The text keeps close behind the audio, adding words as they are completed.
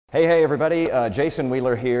Hey everybody, Jason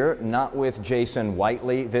Wheeler here, not with Jason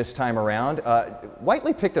Whiteley this time around.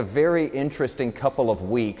 Whiteley picked a very interesting couple of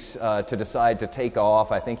weeks to decide to take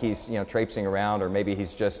off. I think he's traipsing around, or maybe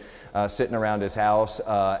he's just sitting around his house.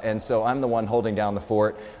 And so I'm the one holding down the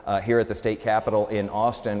fort here at the state capitol in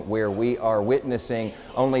Austin, where we are witnessing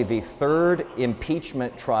only the third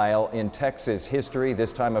impeachment trial in Texas history.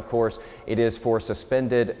 This time, of course, it is for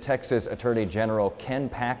suspended Texas Attorney General Ken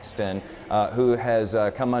Paxton, who has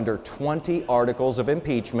come under 20 articles of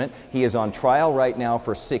impeachment. He is on trial right now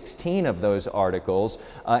for 16 of those articles.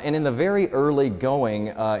 And in the very early going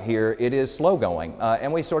here, it is slow going.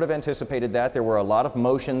 And we sort of anticipated that. There were a lot of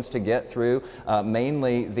motions to get through.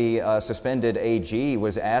 Mainly the suspended AG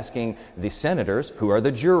was asking the senators, who are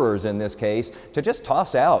the jurors in this case, to just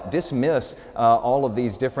toss out, dismiss all of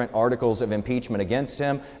these different articles of impeachment against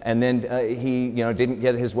him. And then he didn't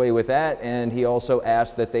get his way with that. And he also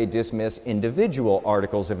asked that they dismiss individual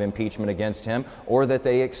articles of impeachment against him, or that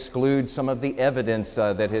they exclude some of the evidence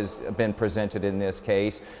that has been presented in this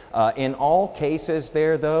case. In all cases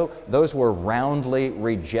there, though, those were roundly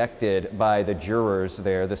rejected by the jurors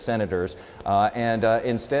there, the senators, and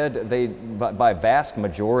instead they, by vast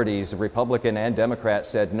majorities, Republican and Democrat,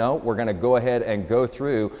 said, no, we're going to go ahead and go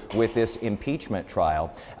through with this impeachment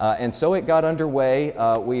trial. And so it got underway.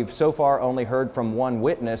 We've so far only heard from one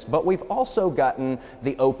witness, but we've also gotten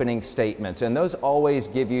the opening statements, and those always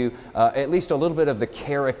give you at least a little bit of the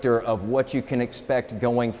character of what you can expect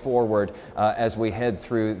going forward as we head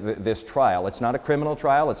through this trial. It's not a criminal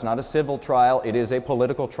trial, it's not a civil trial, it is a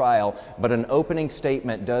political trial, but an opening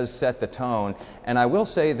statement does set the tone. And I will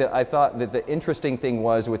say that I thought that the interesting thing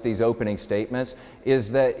was with these opening statements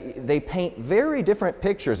is that they paint very different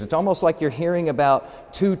pictures. It's almost like you're hearing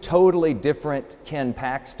about two totally different Ken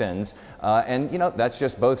Paxtons. And that's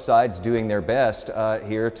just both sides doing their best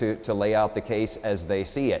here to lay out the case as they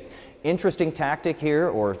see it. Interesting tactic here,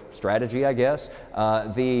 or strategy, I guess.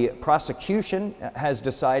 The prosecution has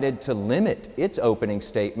decided to limit its opening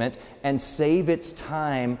statement and save its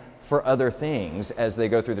time for other things as they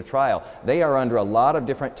go through the trial. They are under a lot of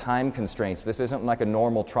different time constraints. This isn't like a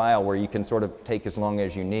normal trial where you can sort of take as long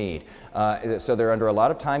as you need. So they're under a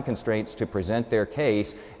lot of time constraints to present their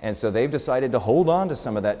case, and so they've decided to hold on to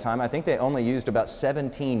some of that time. I think they only used about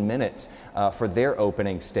 17 minutes for their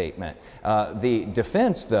opening statement. The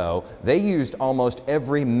defense, though, they used almost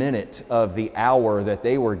every minute of the hour that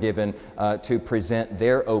they were given to present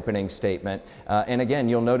their opening statement. And again,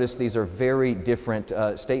 you'll notice these are very different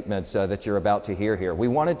statements that you're about to hear here. We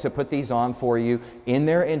wanted to put these on for you in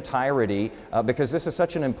their entirety because this is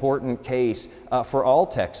such an important case for all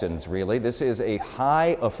Texans, really. This is a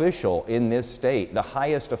high official in this state, the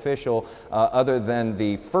highest official other than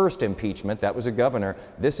the first impeachment, that was a governor.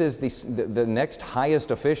 This is the next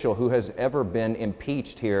highest official who has ever been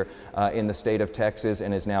impeached here in the state of Texas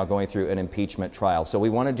and is now going through an impeachment trial. So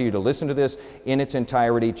we wanted you to listen to this in its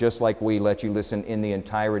entirety, just like we let you listen in the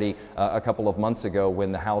entirety a couple of months ago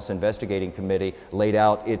when the House Investigating Committee laid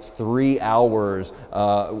out its 3 hours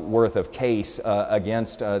worth of case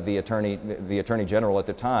against the Attorney General at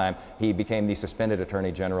the time. He became the suspended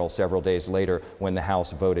Attorney General several days later when the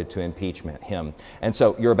House voted to impeach him. And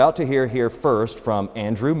so you're about to hear first from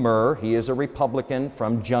Andrew Murr. He is a Republican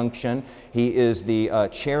from Junction. He is the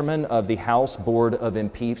chairman of the House Board of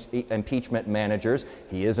Impeachment Managers.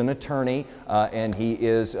 He is an attorney, and he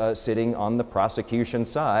is sitting on the prosecution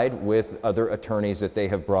side with other attorneys that they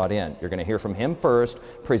have brought in. You're going to hear from him first,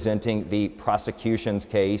 presenting the prosecution's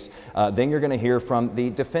case. Then you're going to hear from the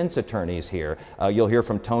defense attorneys here. You'll hear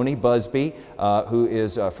from Tony Buzbee, who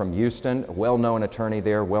is from Houston, a well-known attorney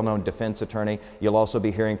there, well-known defense attorney. You'll also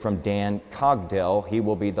be hearing from Dan Cogdell. He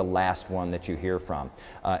will be the last one that you hear from.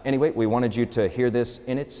 Anyway, we wanted you to hear this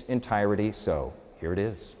in its entirety, so here it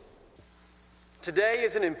is. Today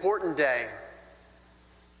is an important day.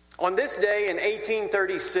 On this day in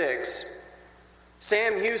 1836,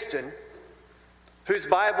 Sam Houston, whose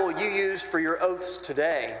Bible you used for your oaths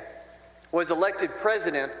today, was elected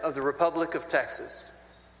President of the Republic of Texas.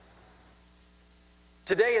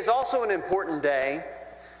 Today is also an important day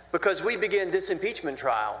because we begin this impeachment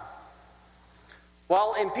trial.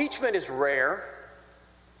 While impeachment is rare,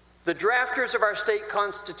 the drafters of our state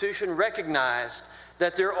constitution recognized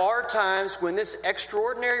that there are times when this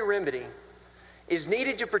extraordinary remedy is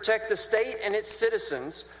needed to protect the state and its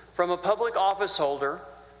citizens from a public office holder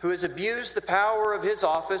who has abused the power of his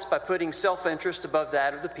office by putting self-interest above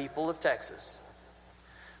that of the people of Texas.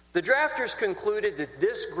 The drafters concluded that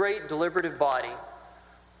this great deliberative body,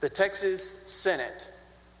 the Texas Senate,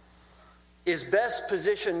 is best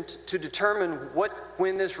positioned to determine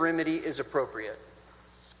when this remedy is appropriate.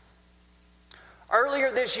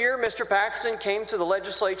 Earlier this year, Mr. Paxton came to the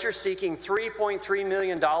legislature seeking $3.3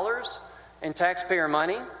 million in taxpayer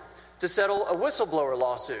money to settle a whistleblower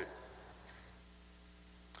lawsuit.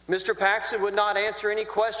 Mr. Paxton would not answer any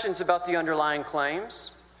questions about the underlying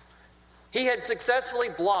claims. He had successfully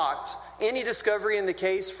blocked any discovery in the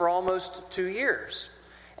case for almost 2 years,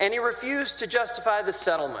 and he refused to justify the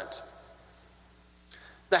settlement.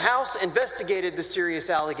 The House investigated the serious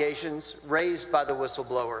allegations raised by the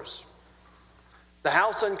whistleblowers. The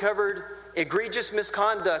House uncovered egregious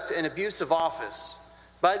misconduct and abuse of office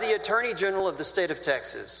by the Attorney General of the state of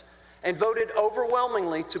Texas and voted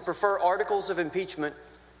overwhelmingly to prefer articles of impeachment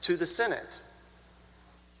to the Senate.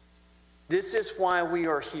 This is why we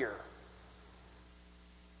are here.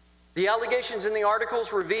 The allegations in the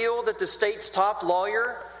articles reveal that the state's top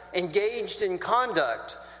lawyer engaged in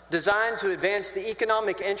conduct designed to advance the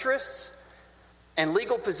economic interests and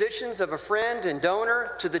legal positions of a friend and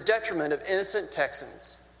donor to the detriment of innocent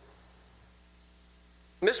Texans.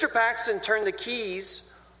 Mr. Paxton turned the keys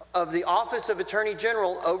of the Office of Attorney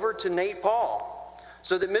General over to Nate Paul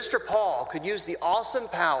so that Mr. Paul could use the awesome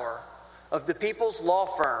power of the People's Law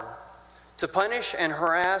Firm to punish and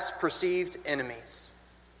harass perceived enemies.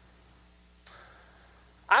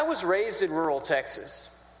 I was raised in rural Texas,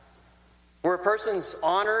 where a person's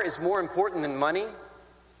honor is more important than money,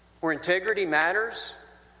 where integrity matters,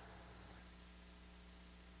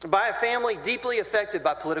 by a family deeply affected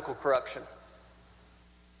by political corruption.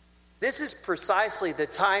 This is precisely the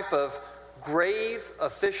type of grave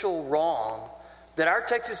official wrong that our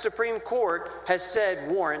Texas Supreme Court has said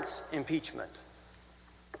warrants impeachment.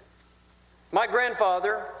 My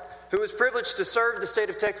grandfather, who was privileged to serve the state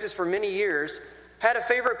of Texas for many years, had a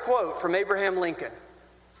favorite quote from Abraham Lincoln.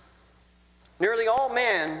 Nearly all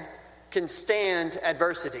men can stand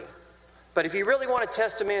adversity, but if you really want to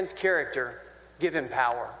test a man's character, give him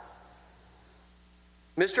power.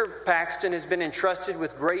 Mr. Paxton has been entrusted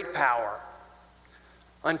with great power.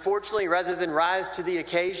 Unfortunately, rather than rise to the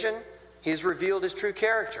occasion, he has revealed his true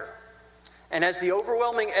character. And as the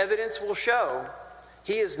overwhelming evidence will show,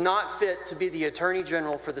 he is not fit to be the Attorney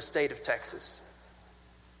General for the state of Texas.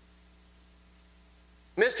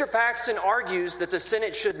 Mr. Paxton argues that the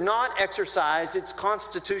Senate should not exercise its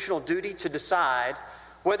constitutional duty to decide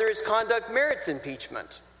whether his conduct merits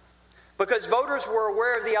impeachment because voters were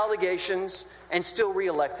aware of the allegations and still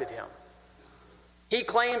re-elected him. He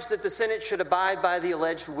claims that the Senate should abide by the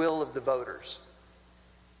alleged will of the voters.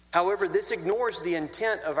 However, this ignores the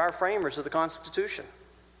intent of our framers of the Constitution.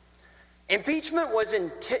 Impeachment was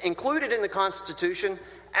included in the Constitution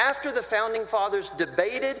after the Founding Fathers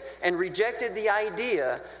debated and rejected the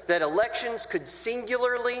idea that elections could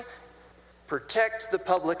singularly protect the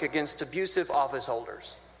public against abusive office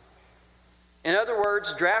holders. In other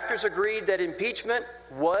words, drafters agreed that impeachment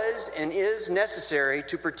was and is necessary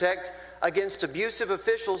to protect against abusive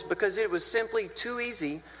officials because it was simply too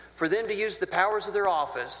easy for them to use the powers of their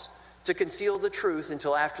office to conceal the truth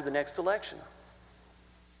until after the next election.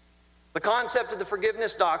 The concept of the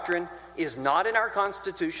forgiveness doctrine is not in our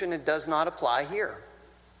Constitution and does not apply here.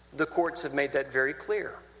 The courts have made that very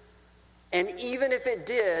clear. And even if it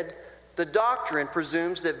did, the doctrine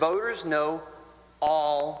presumes that voters know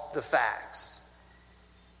all the facts.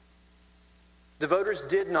 The voters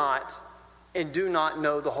did not and do not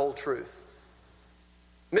know the whole truth.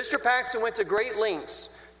 Mr. Paxton went to great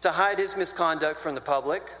lengths to hide his misconduct from the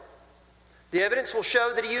public. The evidence will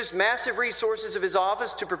show that he used massive resources of his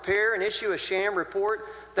office to prepare and issue a sham report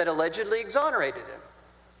that allegedly exonerated him.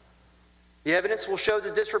 The evidence will show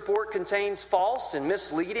that this report contains false and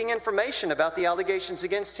misleading information about the allegations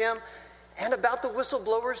against him and about the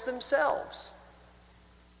whistleblowers themselves.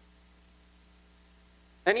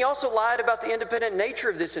 And he also lied about the independent nature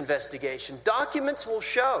of this investigation. Documents will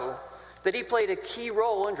show that he played a key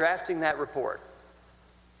role in drafting that report.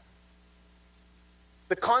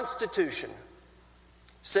 The Constitution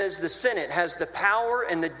says the Senate has the power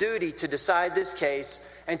and the duty to decide this case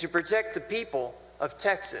and to protect the people of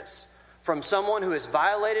Texas from someone who has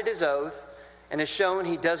violated his oath and has shown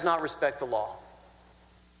he does not respect the law.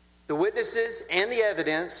 The witnesses and the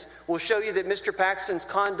evidence will show you that Mr. Paxton's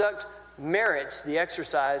conduct merits the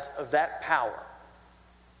exercise of that power.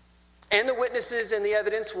 And the witnesses and the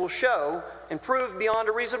evidence will show and prove beyond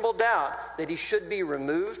a reasonable doubt that he should be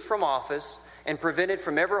removed from office and prevented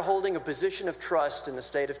from ever holding a position of trust in the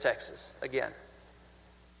state of Texas again.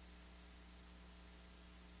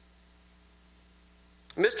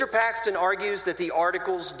 Mr. Paxton argues that the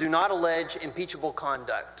articles do not allege impeachable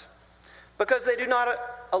conduct because they do not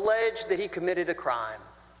allege that he committed a crime.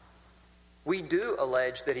 We do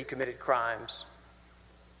allege that he committed crimes.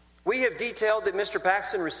 We have detailed that Mr.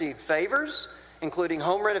 Paxton received favors including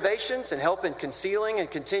home renovations and help in concealing and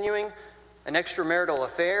continuing an extramarital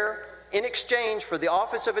affair, in exchange for the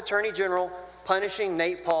Office of Attorney General punishing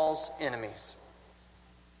Nate Paul's enemies.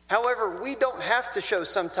 However, we don't have to show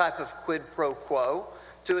some type of quid pro quo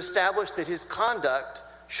to establish that his conduct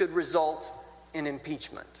should result in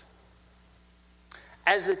impeachment.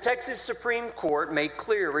 As the Texas Supreme Court made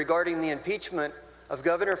clear regarding the impeachment of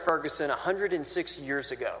Governor Ferguson 106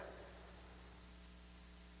 years ago,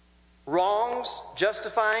 wrongs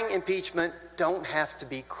justifying impeachment don't have to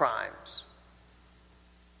be crimes.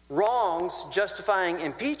 Wrongs justifying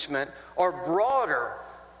impeachment are broader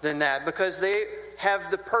than that because they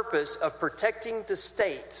have the purpose of protecting the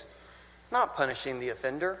state, not punishing the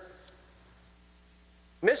offender.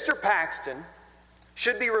 Mr. Paxton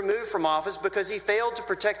should be removed from office because he failed to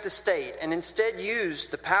protect the state and instead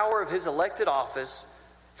used the power of his elected office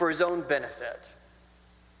for his own benefit.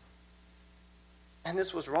 And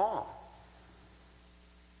this was wrong.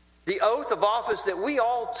 The oath of office that we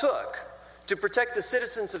all took to protect the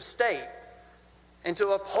citizens of state and to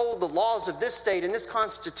uphold the laws of this state and this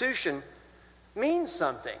Constitution means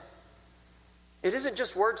something. It isn't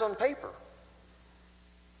just words on paper.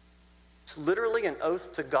 It's literally an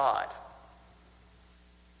oath to God.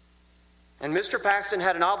 And Mr. Paxton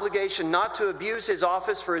had an obligation not to abuse his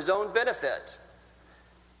office for his own benefit.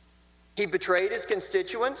 He betrayed his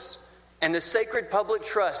constituents and the sacred public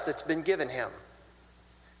trust that's been given him.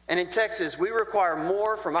 And in Texas, we require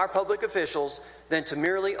more from our public officials than to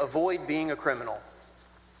merely avoid being a criminal.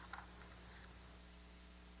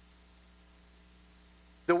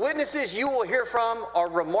 The witnesses you will hear from are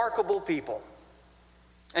remarkable people.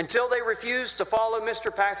 Until they refused to follow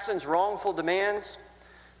Mr. Paxton's wrongful demands,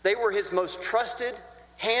 they were his most trusted,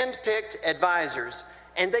 hand-picked advisors,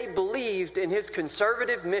 and they believed in his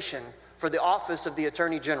conservative mission for the office of the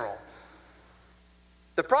Attorney General.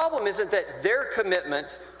 The problem isn't that their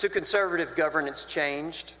commitment to conservative governance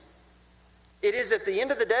changed. It is at the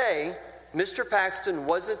end of the day, Mr. Paxton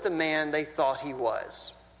wasn't the man they thought he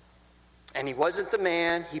was. And he wasn't the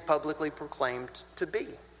man he publicly proclaimed to be.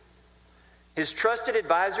 His trusted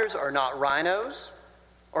advisors are not rhinos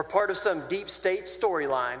or part of some deep state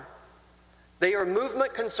storyline. They are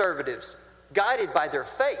movement conservatives guided by their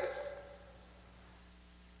faith.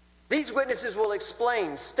 These witnesses will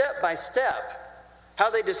explain step by step how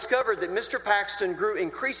they discovered that Mr. Paxton grew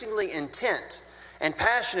increasingly intent and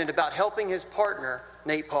passionate about helping his partner,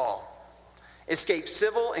 Nate Paul, escape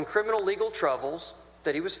civil and criminal legal troubles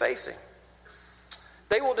that he was facing.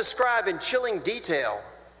 They will describe in chilling detail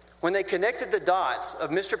when they connected the dots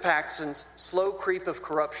of Mr. Paxton's slow creep of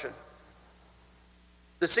corruption.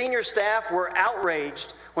 The senior staff were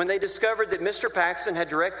outraged when they discovered that Mr. Paxton had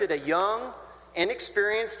directed a young,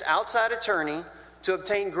 inexperienced outside attorney to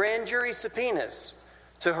obtain grand jury subpoenas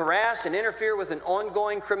to harass and interfere with an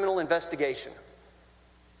ongoing criminal investigation.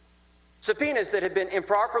 Subpoenas that had been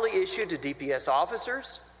improperly issued to DPS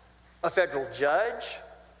officers, a federal judge,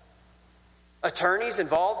 attorneys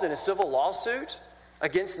involved in a civil lawsuit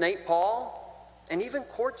against Nate Paul, and even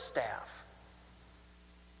court staff.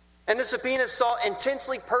 And the subpoenas sought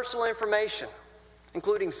intensely personal information,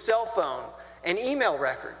 including cell phone and email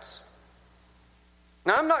records.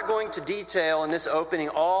 Now, I'm not going to detail in this opening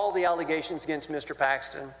all the allegations against Mr.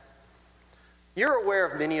 Paxton. You're aware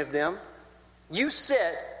of many of them. You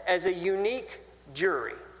sit as a unique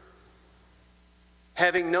jury,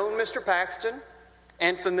 having known Mr. Paxton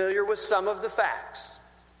and familiar with some of the facts.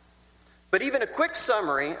 But even a quick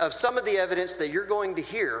summary of some of the evidence that you're going to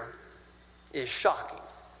hear is shocking.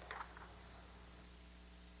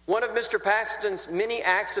 One of Mr. Paxton's many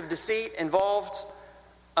acts of deceit involved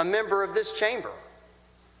a member of this chamber.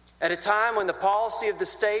 At a time when the policy of the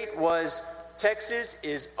state was Texas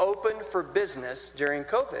is open for business during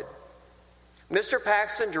COVID, Mr.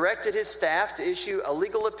 Paxton directed his staff to issue a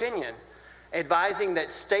legal opinion advising that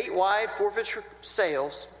statewide foreclosure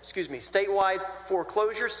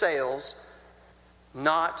sales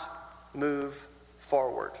not move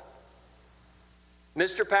forward.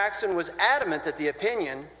 Mr. Paxton was adamant that the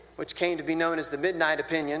opinion, which came to be known as the midnight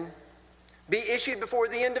opinion, be issued before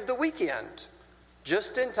the end of the weekend,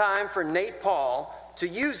 just in time for Nate Paul to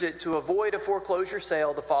use it to avoid a foreclosure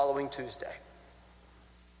sale the following Tuesday.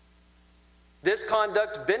 This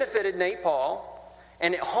conduct benefited Nate Paul,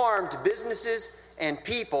 and it harmed businesses and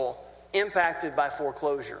people impacted by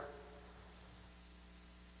foreclosure.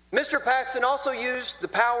 Mr. Paxton also used the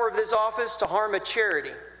power of this office to harm a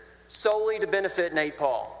charity solely to benefit Nate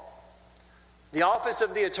Paul. The Office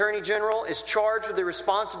of the Attorney General is charged with the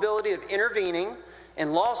responsibility of intervening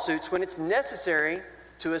in lawsuits when it's necessary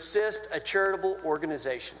to assist a charitable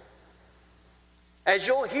organization. As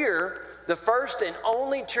you'll hear, the first and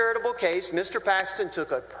only charitable case Mr. Paxton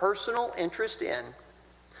took a personal interest in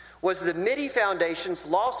was the Mitty Foundation's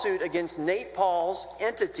lawsuit against Nate Paul's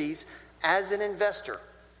entities as an investor.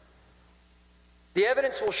 The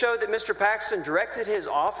evidence will show that Mr. Paxton directed his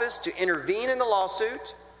office to intervene in the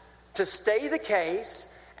lawsuit, to stay the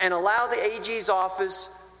case, and allow the AG's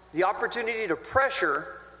office the opportunity to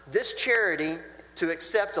pressure this charity to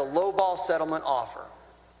accept a lowball settlement offer.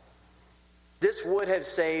 This would have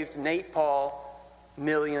saved Nate Paul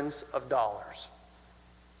millions of dollars.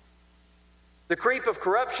 The creep of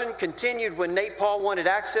corruption continued when Nate Paul wanted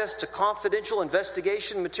access to confidential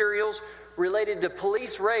investigation materials related to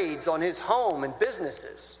police raids on his home and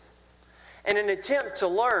businesses. In an attempt to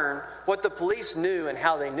learn what the police knew and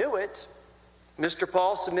how they knew it, Mr.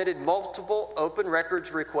 Paul submitted multiple open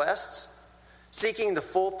records requests seeking the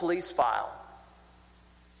full police file.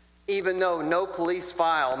 Even though no police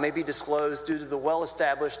file may be disclosed due to the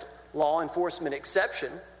well-established law enforcement exception,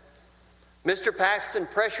 Mr. Paxton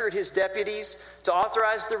pressured his deputies to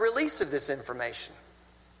authorize the release of this information.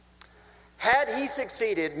 Had he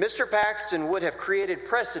succeeded, Mr. Paxton would have created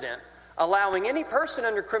precedent allowing any person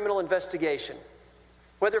under criminal investigation,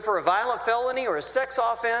 whether for a violent felony or a sex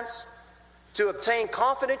offense, to obtain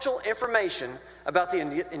confidential information about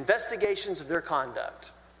the investigations of their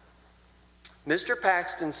conduct. Mr.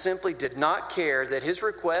 Paxton simply did not care that his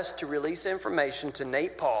request to release information to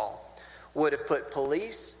Nate Paul would have put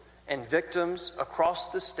police and victims across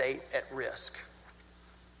the state at risk.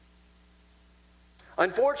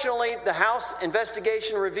 Unfortunately, the House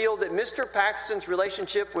investigation revealed that Mr. Paxton's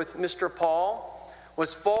relationship with Mr. Paul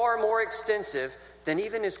was far more extensive than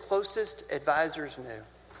even his closest advisors knew.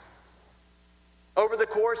 Over the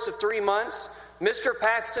course of 3 months, Mr.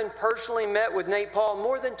 Paxton personally met with Nate Paul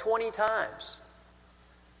more than 20 times.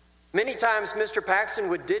 Many times, Mr. Paxton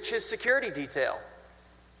would ditch his security detail.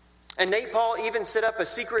 And Nate Paul even set up a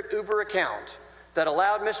secret Uber account that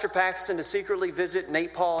allowed Mr. Paxton to secretly visit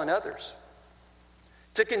Nate Paul and others.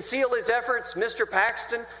 To conceal his efforts, Mr.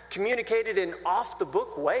 Paxton communicated in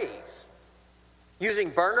off-the-book ways, using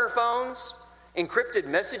burner phones, encrypted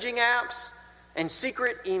messaging apps, and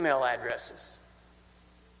secret email addresses.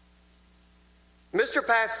 Mr.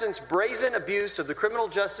 Paxton's brazen abuse of the Criminal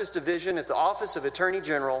Justice Division at the Office of Attorney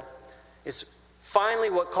General is finally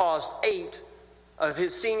what caused 8 of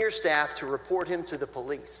his senior staff to report him to the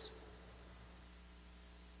police.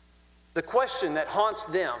 The question that haunts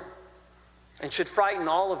them and should frighten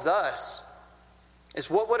all of us is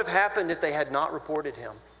what would have happened if they had not reported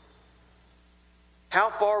him? How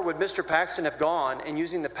far would Mr. Paxton have gone in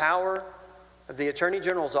using the power of the Attorney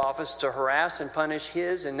General's office to harass and punish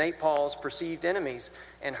his and Nate Paul's perceived enemies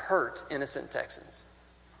and hurt innocent Texans?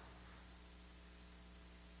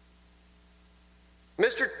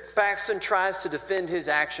 Mr. Paxton tries to defend his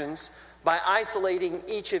actions by isolating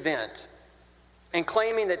each event and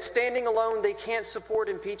claiming that standing alone they can't support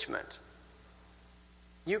impeachment.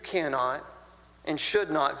 You cannot and should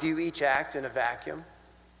not view each act in a vacuum.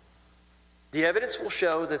 The evidence will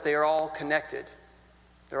show that they are all connected.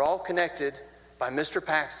 They're all connected by Mr.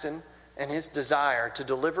 Paxton and his desire to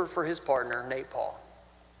deliver for his partner, Nate Paul.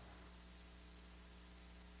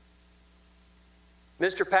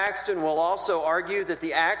 Mr. Paxton will also argue that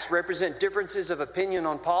the acts represent differences of opinion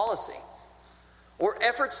on policy or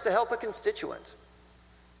efforts to help a constituent.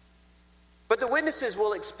 But the witnesses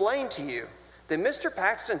will explain to you that Mr.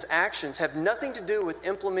 Paxton's actions have nothing to do with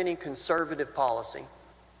implementing conservative policy.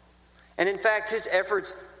 And in fact, his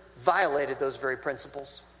efforts violated those very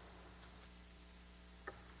principles.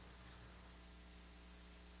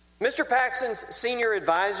 Mr. Paxton's senior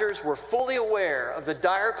advisors were fully aware of the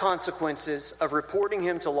dire consequences of reporting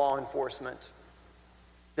him to law enforcement.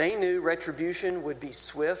 They knew retribution would be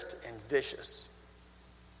swift and vicious.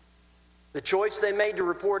 The choice they made to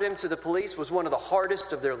report him to the police was one of the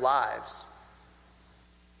hardest of their lives.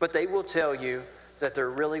 But they will tell you that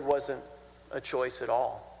there really wasn't a choice at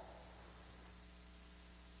all.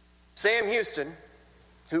 Sam Houston,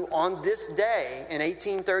 who on this day in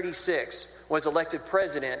 1836 was elected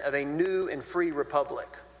president of a new and free republic,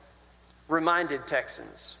 reminded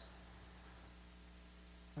Texans,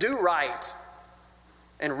 do right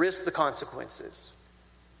and risk the consequences.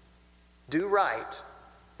 Do right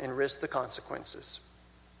and risk the consequences.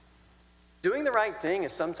 Doing the right thing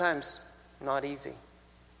is sometimes not easy.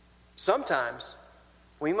 Sometimes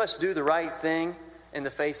we must do the right thing in the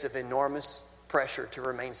face of enormous pressure to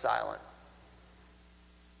remain silent.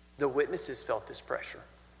 The witnesses felt this pressure.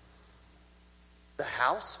 The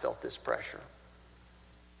House felt this pressure.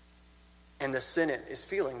 And the Senate is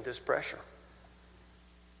feeling this pressure.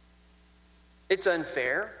 It's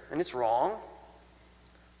unfair and it's wrong,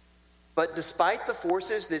 But despite the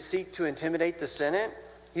forces that seek to intimidate the Senate,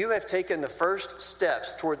 you have taken the first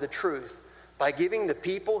steps toward the truth by giving the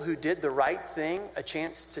people who did the right thing a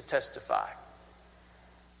chance to testify.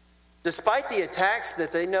 Despite the attacks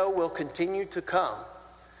that they know will continue to come,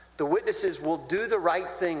 the witnesses will do the right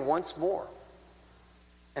thing once more.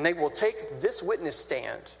 And they will take this witness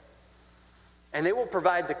stand, and they will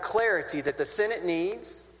provide the clarity that the Senate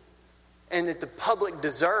needs and that the public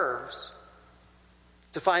deserves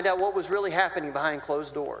to find out what was really happening behind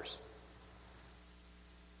closed doors.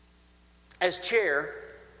 As chair,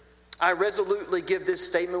 I resolutely give this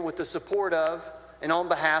statement with the support of and on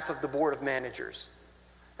behalf of the Board of Managers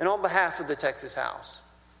and on behalf of the Texas House.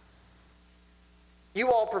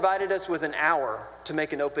 You all provided us with an hour to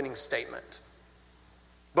make an opening statement,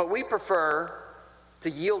 but we prefer to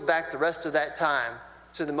yield back the rest of that time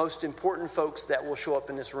to the most important folks that will show up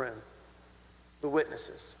in this room, the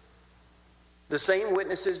witnesses. The same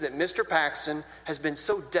witnesses that Mr. Paxton has been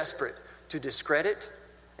so desperate to discredit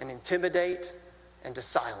and intimidate and to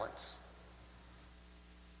silence.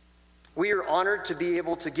 We are honored to be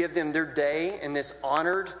able to give them their day in this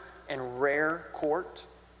honored and rare court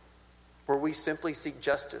where we simply seek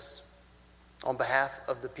justice on behalf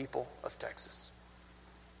of the people of Texas.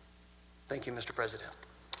 Thank you, Mr. President.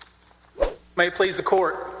 May it please the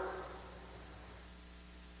court.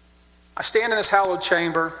 I stand in this hallowed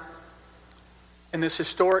chamber in this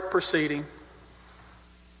historic proceeding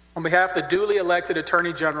on behalf of the duly elected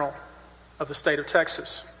Attorney General of the state of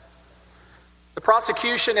Texas. The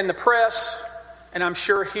prosecution and the press, and I'm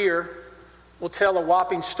sure here, will tell a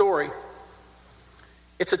whopping story.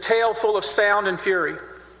 It's a tale full of sound and fury.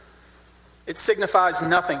 It signifies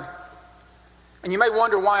nothing. And you may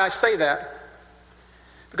wonder why I say that.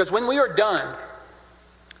 Because when we are done,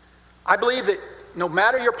 I believe that no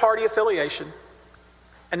matter your party affiliation,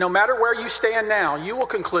 and no matter where you stand now, you will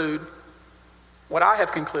conclude what I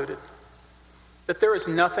have concluded, that there is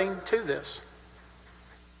nothing to this.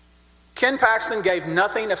 Ken Paxton gave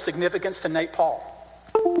nothing of significance to Nate Paul.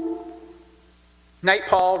 Nate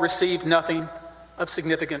Paul received nothing of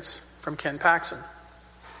significance from Ken Paxton.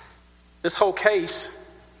 This whole case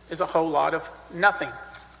is a whole lot of nothing.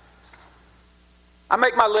 I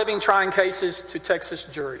make my living trying cases to Texas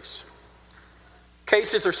juries.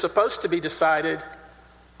 Cases are supposed to be decided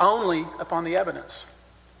only upon the evidence.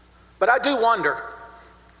 But I do wonder,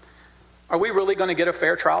 are we really going to get a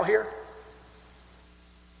fair trial here?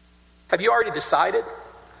 Have you already decided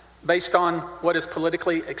based on what is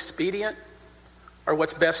politically expedient or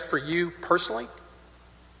what's best for you personally?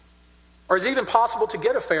 Or is it even possible to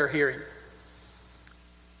get a fair hearing?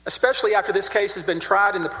 Especially after this case has been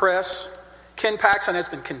tried in the press, Ken Paxton has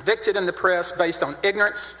been convicted in the press based on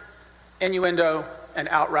ignorance, innuendo, and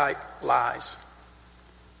outright lies.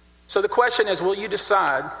 So the question is, will you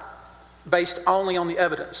decide based only on the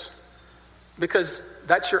evidence? Because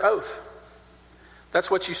that's your oath. That's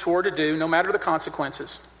what you swore to do, no matter the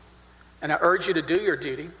consequences. And I urge you to do your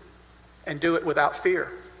duty and do it without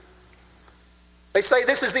fear. They say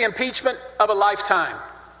this is the impeachment of a lifetime.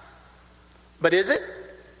 But is it?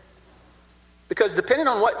 Because depending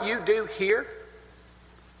on what you do here,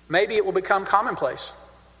 maybe it will become commonplace.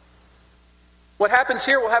 What happens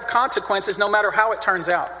here will have consequences no matter how it turns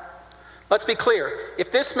out. Let's be clear. If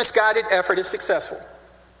this misguided effort is successful,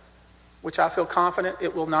 which I feel confident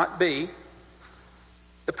it will not be,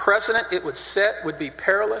 the precedent it would set would be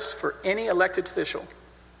perilous for any elected official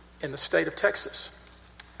in the state of Texas.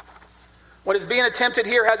 What is being attempted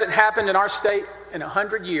here hasn't happened in our state in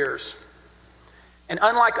 100 years. And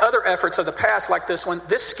unlike other efforts of the past like this one,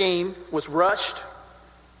 this scheme was rushed,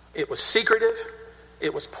 it was secretive,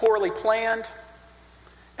 it was poorly planned,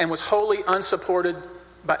 and was wholly unsupported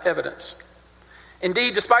by evidence.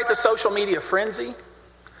 Indeed, despite the social media frenzy,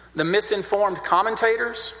 the misinformed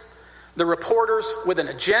commentators, the reporters with an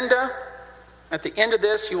agenda, at the end of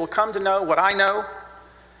this, you will come to know what I know,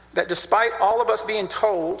 that despite all of us being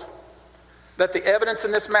told that the evidence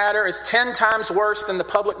in this matter is 10 times worse than the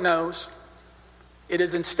public knows, it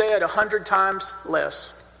is instead 100 times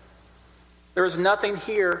less. There is nothing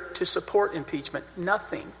here to support impeachment.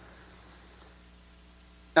 Nothing.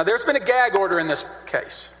 Now, there's been a gag order in this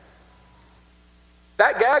case.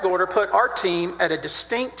 That gag order put our team at a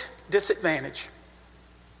distinct disadvantage.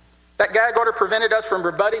 That gag order prevented us from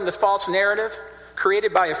rebutting this false narrative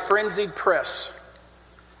created by a frenzied press.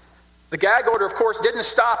 The gag order, of course, didn't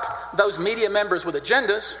stop those media members with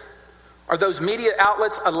agendas or those media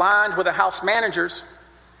outlets aligned with the House managers,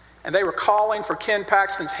 and they were calling for Ken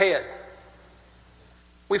Paxton's head.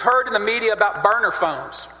 We've heard in the media about burner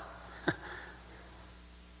phones.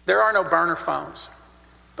 There are no burner phones,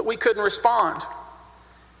 but we couldn't respond.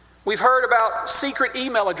 We've heard about secret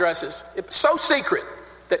email addresses. It's so secret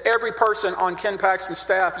that every person on Ken Paxton's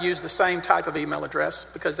staff used the same type of email address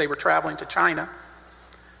because they were traveling to China.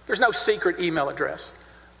 There's no secret email address,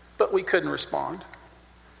 but we couldn't respond.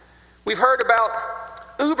 We've heard about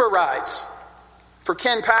Uber rides for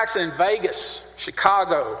Ken Paxton in Vegas,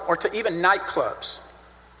 Chicago, or to even nightclubs.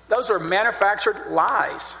 Those are manufactured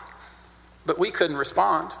lies, but we couldn't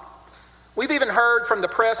respond. We've even heard from the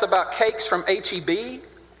press about cakes from H-E-B,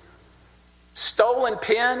 stolen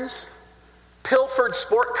pens, pilfered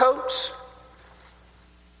sport coats,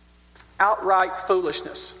 outright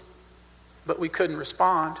foolishness, but we couldn't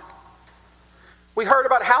respond. We heard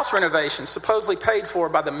about house renovations supposedly paid for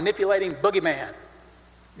by the manipulating boogeyman,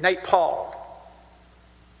 Nate Paul.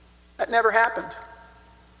 That never happened.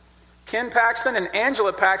 Ken Paxton and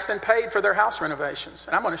Angela Paxton paid for their house renovations,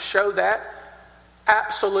 and I'm going to show that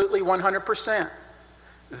absolutely 100%.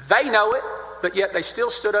 They know it, but yet they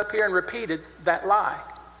still stood up here and repeated that lie.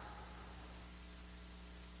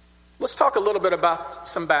 Let's talk a little bit about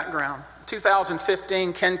some background. In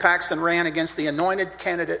 2015, Ken Paxton ran against the anointed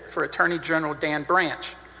candidate for Attorney General Dan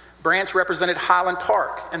Branch. Branch represented Highland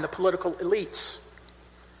Park and the political elites.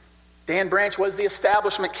 Dan Branch was the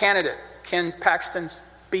establishment candidate. Ken Paxton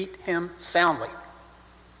beat him soundly.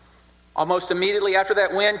 Almost immediately after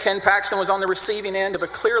that win, Ken Paxton was on the receiving end of a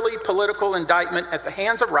clearly political indictment at the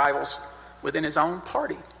hands of rivals within his own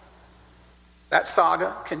party. That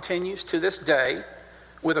saga continues to this day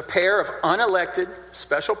with a pair of unelected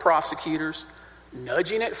special prosecutors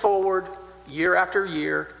nudging it forward year after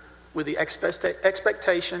year with the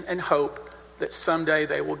expectation and hope that someday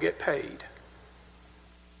they will get paid.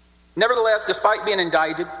 Nevertheless, despite being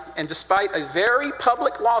indicted and despite a very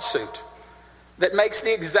public lawsuit that makes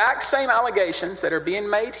the exact same allegations that are being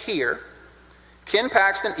made here, Ken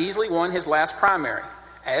Paxton easily won his last primary,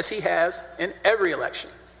 as he has in every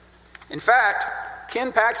election. In fact,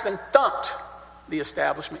 Ken Paxton thumped the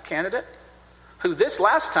establishment candidate, who this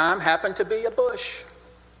last time happened to be a Bush.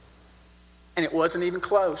 And it wasn't even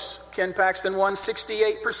close. Ken Paxton won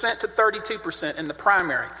 68% to 32% in the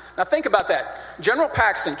primary. Now think about that. General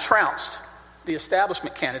Paxton trounced the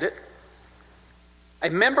establishment candidate, a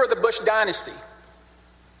member of the Bush dynasty,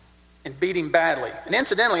 and beat him badly. And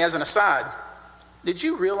incidentally, as an aside, did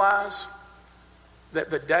you realize that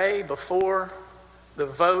the day before the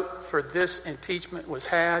vote for this impeachment was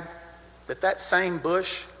had, that same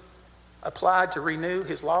Bush applied to renew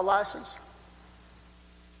his law license?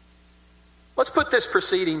 Let's put this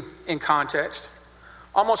proceeding in context.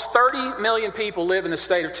 Almost 30 million people live in the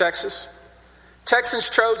state of Texas. Texans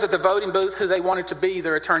chose at the voting booth who they wanted to be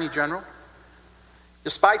their attorney general,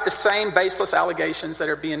 despite the same baseless allegations that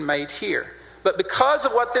are being made here. But because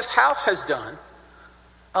of what this House has done,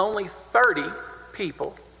 only 30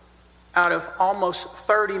 people out of almost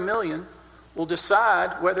 30 million will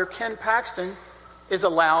decide whether Ken Paxton is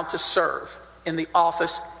allowed to serve in the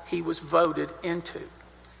office he was voted into.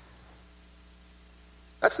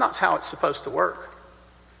 That's not how it's supposed to work.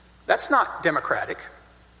 That's not democratic.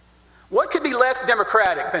 What could be less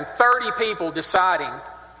democratic than 30 people deciding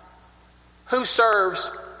who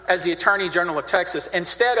serves as the Attorney General of Texas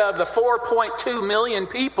instead of the 4.2 million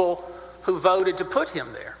people who voted to put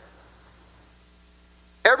him there?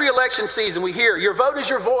 Every election season we hear, your vote is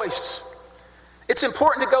your voice. It's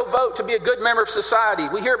important to go vote to be a good member of society.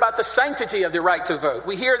 We hear about the sanctity of the right to vote.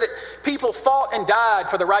 We hear that people fought and died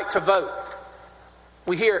for the right to vote.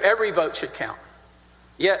 We hear every vote should count.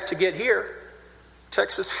 Yet to get here,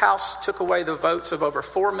 Texas House took away the votes of over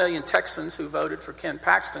 4 million Texans who voted for Ken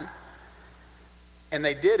Paxton, and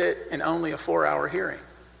they did it in only a 4-hour hearing.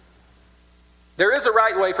 There is a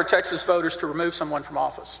right way for Texas voters to remove someone from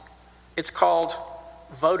office. It's called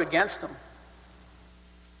vote against them.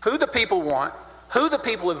 Who the people want, who the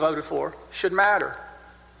people have voted for, should matter.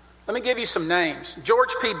 Let me give you some names. George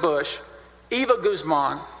P. Bush, Eva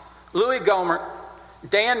Guzman, Louis Gohmert,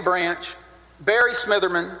 Dan Branch, Barry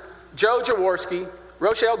Smitherman, Joe Jaworski,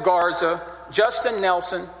 Rochelle Garza, Justin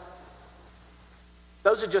Nelson.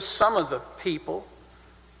 Those are just some of the people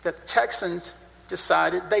that Texans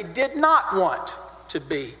decided they did not want to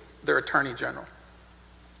be their attorney general.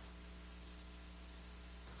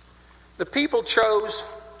 The people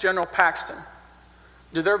chose General Paxton.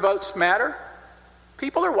 Do their votes matter?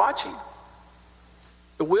 People are watching.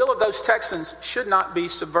 The will of those Texans should not be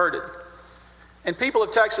subverted. And people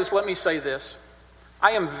of Texas, let me say this.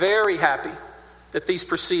 I am very happy that these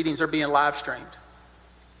proceedings are being live streamed.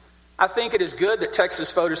 I think it is good that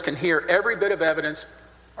Texas voters can hear every bit of evidence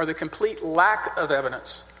or the complete lack of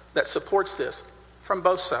evidence that supports this from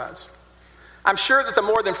both sides. I'm sure that the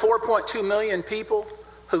more than 4.2 million people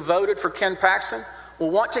who voted for Ken Paxton will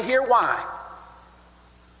want to hear why.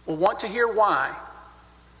 Will want to hear why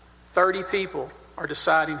 30 people are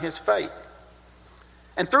deciding his fate.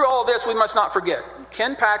 And through all of this, we must not forget,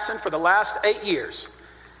 Ken Paxton, for the last 8 years,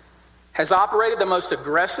 has operated the most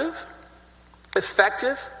aggressive,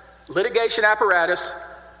 effective litigation apparatus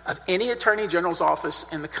of any Attorney General's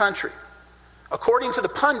office in the country. According to the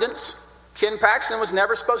pundits, Ken Paxton was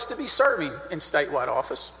never supposed to be serving in statewide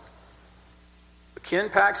office. But Ken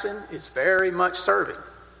Paxton is very much serving.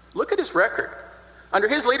 Look at his record. Under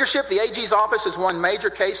his leadership, the AG's office has won major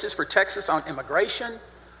cases for Texas on immigration,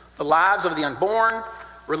 the lives of the unborn,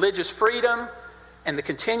 religious freedom, and the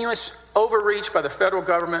continuous overreach by the federal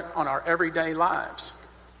government on our everyday lives.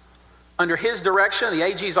 Under his direction, the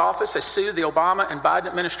AG's office has sued the Obama and Biden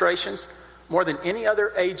administrations more than any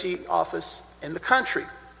other AG office in the country.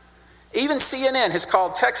 Even CNN has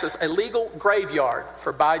called Texas a legal graveyard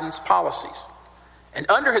for Biden's policies. And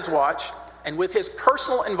under his watch, and with his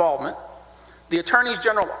personal involvement, the Attorney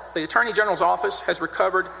General's office has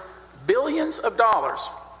recovered billions of dollars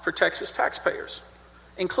for Texas taxpayers,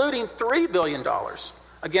 including $3 billion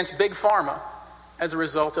against Big Pharma as a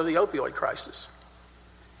result of the opioid crisis.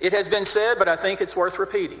 It has been said, but I think it's worth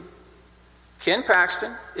repeating. Ken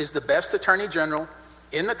Paxton is the best Attorney General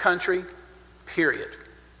in the country, period.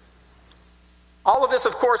 All of this,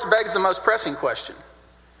 of course, begs the most pressing question.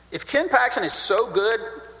 If Ken Paxton is so good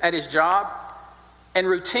at his job and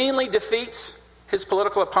routinely defeats his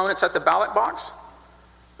political opponents at the ballot box,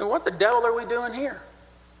 then what the devil are we doing here?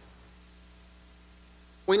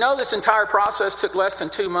 We know this entire process took less than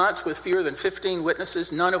 2 months with fewer than 15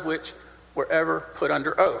 witnesses, none of which were ever put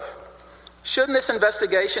under oath. Shouldn't this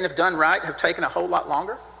investigation, if done right, have taken a whole lot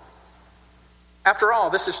longer? After all,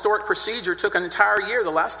 this historic procedure took an entire year the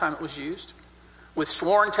last time it was used, with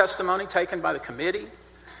sworn testimony taken by the committee,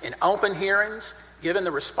 in open hearings, giving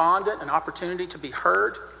the respondent an opportunity to be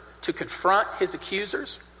heard, to confront his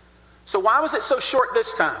accusers. So why was it so short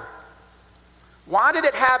this time? Why did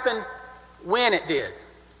it happen when it did?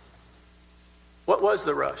 What was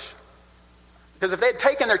the rush? Because if they had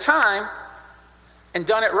taken their time and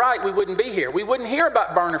done it right, we wouldn't be here. We wouldn't hear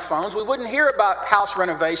about burner phones. We wouldn't hear about house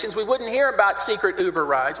renovations. We wouldn't hear about secret Uber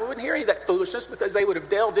rides. We wouldn't hear any of that foolishness because they would have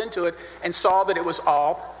delved into it and saw that it was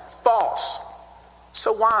all false.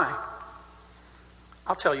 So why?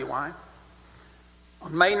 I'll tell you why.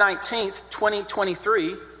 On May 19th,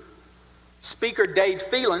 2023, Speaker Dade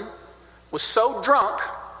Phelan was so drunk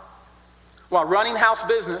while running House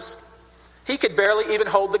business, he could barely even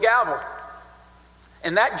hold the gavel.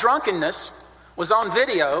 And that drunkenness was on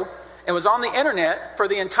video and was on the internet for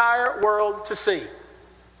the entire world to see.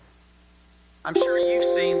 I'm sure you've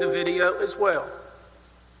seen the video as well.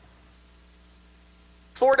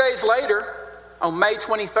 4 days later, on May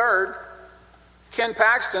 23rd, Ken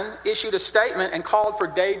Paxton issued a statement and called for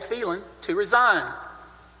Dade Phelan to resign.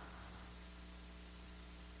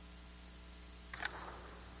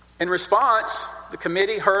 In response, the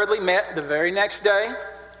committee hurriedly met the very next day,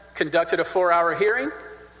 conducted a 4-hour hearing,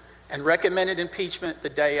 and recommended impeachment the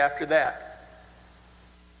day after that.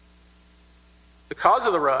 Because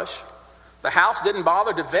of the rush, the House didn't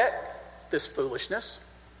bother to vet this foolishness,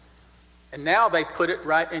 and now they've put it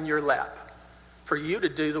right in your lap for you to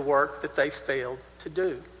do the work that they failed to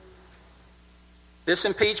do. This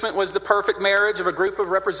impeachment was the perfect marriage of a group of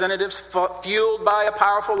representatives fueled by a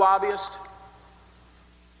powerful lobbyist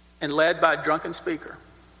and led by a drunken speaker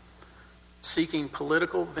seeking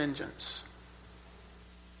political vengeance.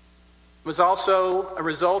 It was also a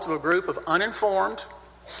result of a group of uninformed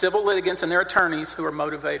civil litigants and their attorneys who were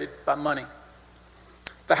motivated by money.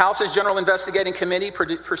 The House's General Investigating Committee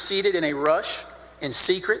proceeded in a rush, in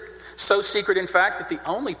secret, so secret, in fact, that the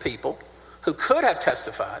only people who could have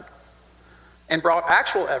testified and brought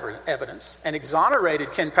actual evidence and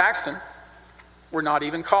exonerated Ken Paxton were not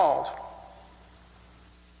even called.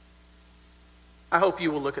 I hope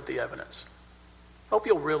you will look at the evidence. I hope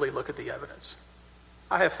you'll really look at the evidence.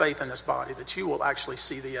 I have faith in this body that you will actually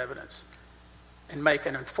see the evidence and make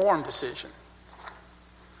an informed decision.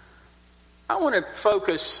 I want to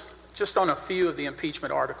focus just on a few of the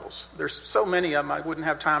impeachment articles. There's so many of them, I wouldn't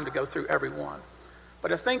have time to go through every one.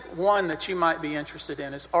 But I think one that you might be interested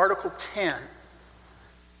in is Article 10.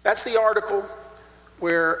 That's the article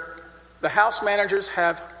where the House managers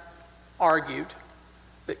have argued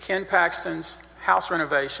that Ken Paxton's house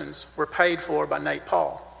renovations were paid for by Nate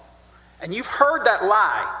Paul. And you've heard that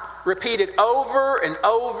lie repeated over and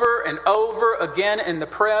over and over again in the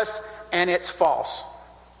press, and it's false.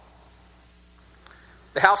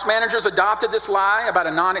 The House managers adopted this lie about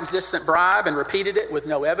a non-existent bribe and repeated it with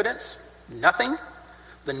no evidence, nothing,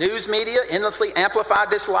 The news media endlessly amplified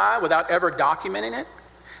this lie without ever documenting it.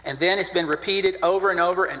 And then it's been repeated over and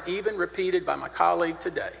over, and even repeated by my colleague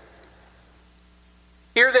today.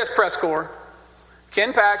 Hear this, press corps.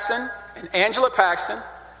 Ken Paxton and Angela Paxton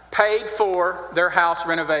paid for their house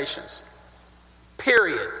renovations.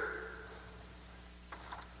 Period.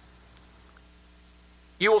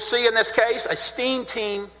 You will see in this case a STEAM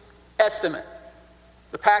team estimate.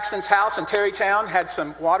 The Paxton's house in Terrytown had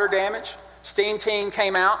some water damage. STEAM team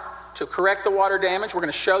came out to correct the water damage. We're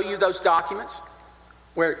going to show you those documents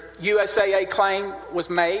where USAA claim was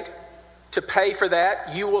made to pay for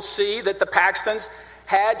that. You will see that the Paxtons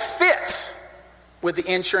had fits with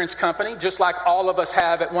the insurance company, just like all of us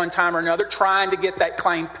have at one time or another, trying to get that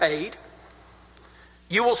claim paid.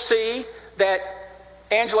 You will see that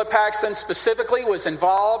Angela Paxton specifically was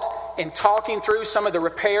involved in talking through some of the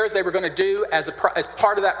repairs they were going to do as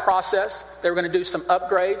part of that process. They were going to do some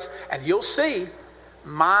upgrades, and you'll see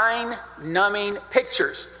mind-numbing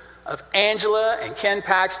pictures of Angela and Ken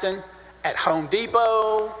Paxton at Home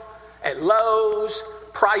Depot, at Lowe's,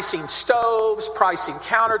 pricing stoves, pricing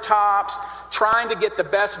countertops, trying to get the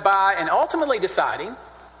best buy, and ultimately deciding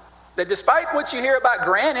that despite what you hear about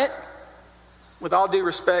granite, with all due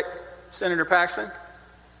respect, Senator Paxton,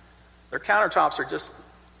 their countertops are just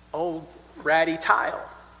old ratty tile.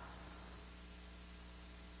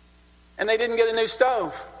 And they didn't get a new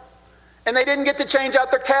stove. And they didn't get to change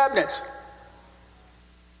out their cabinets.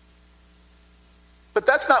 But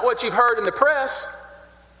that's not what you've heard in the press.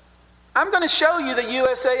 I'm going to show you the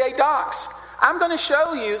USAA docs. I'm going to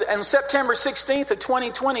show you that on September 16th of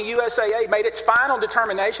 2020, USAA made its final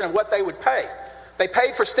determination of what they would pay. They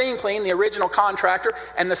paid for Steam Clean, the original contractor,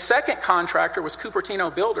 and the second contractor was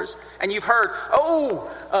Cupertino Builders. And you've heard,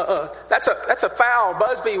 that's a foul.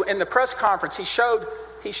 Buzbee in the press conference, he showed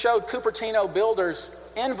Cupertino Builders'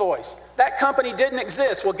 invoice. That company didn't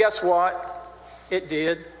exist. Well, guess what? It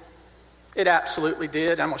did. It absolutely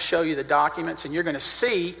did. I'm going to show you the documents, and you're going to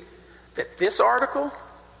see that this article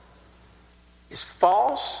is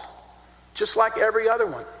false, just like every other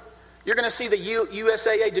one. You're going to see the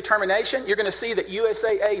USAA determination. You're going to see that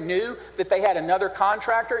USAA knew that they had another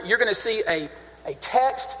contractor. You're going to see a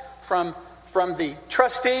text from the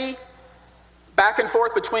trustee back and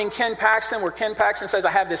forth between Ken Paxton, where Ken Paxton says,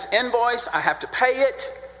 I have this invoice, I have to pay it.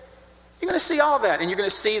 You're going to see all that, and you're going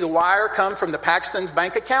to see the wire come from the Paxton's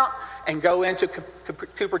bank account and go into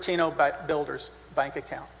Cupertino Builders' bank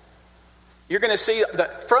account. You're going to see the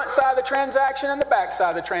front side of the transaction and the back side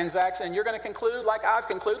of the transaction, and you're going to conclude, like I've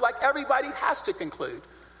concluded, like everybody has to conclude,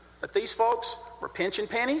 that these folks were pinching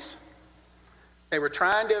pennies. They were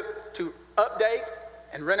trying to update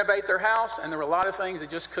and renovate their house, and there were a lot of things they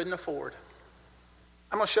just couldn't afford.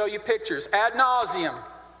 I'm going to show you pictures ad nauseum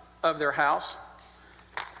of their house,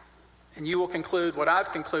 and you will conclude what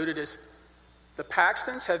I've concluded is the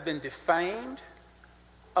Paxtons have been defamed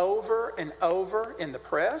over and over in the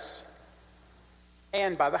press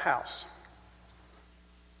and by the House.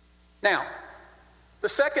 Now, the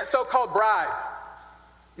second so-called bribe,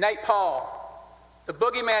 Nate Paul, the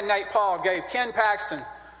boogeyman Nate Paul gave Ken Paxton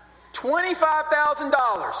 $25,000.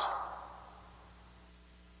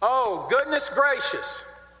 Oh, goodness gracious.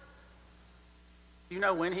 Do you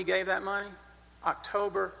know when he gave that money?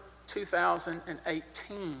 October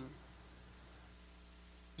 2018.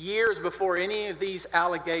 Years before any of these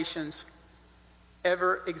allegations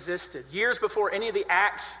ever existed. Years before any of the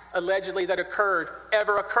acts allegedly that occurred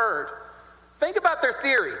ever occurred. Think about their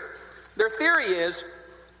theory. Their theory is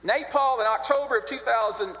Nate Paul in October of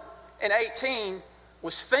 2018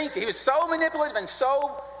 was thinking, he was so manipulative and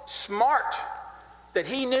so smart that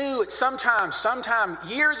he knew at sometime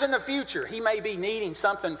years in the future, he may be needing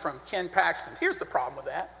something from Ken Paxton. Here's the problem with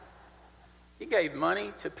that. He gave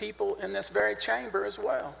money to people in this very chamber as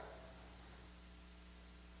well.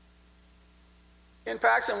 Ken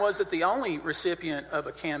Paxton wasn't the only recipient of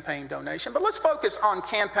a campaign donation, but let's focus on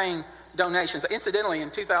campaign donations. Incidentally,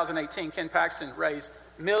 in 2018, Ken Paxton raised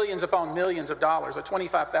millions upon millions of dollars, a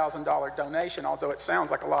 $25,000 donation, although it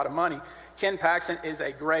sounds like a lot of money. Ken Paxton is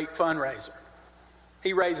a great fundraiser.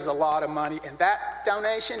 He raises a lot of money, and that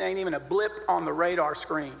donation ain't even a blip on the radar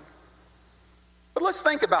screen. But let's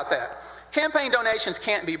think about that. Campaign donations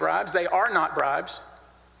can't be bribes. They are not bribes.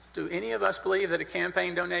 Do any of us believe that a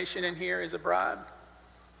campaign donation in here is a bribe?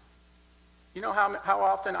 You know how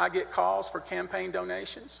often I get calls for campaign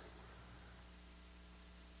donations?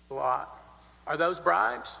 A lot. Are those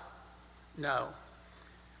bribes? No.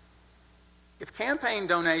 If campaign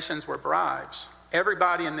donations were bribes,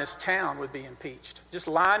 everybody in this town would be impeached. Just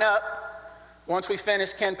line up. Once we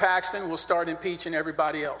finish Ken Paxton, we'll start impeaching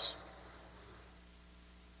everybody else.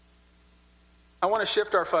 I want to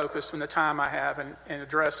shift our focus from the time I have and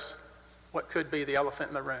address what could be the elephant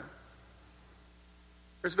in the room.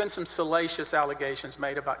 There's been some salacious allegations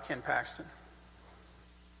made about Ken Paxton.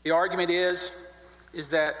 The argument is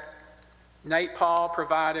that Nate Paul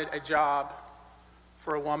provided a job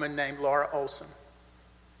for a woman named Laura Olson.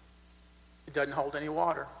 It doesn't hold any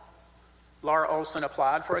water. Laura Olson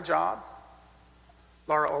applied for a job.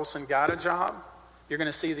 Laura Olson got a job. You're going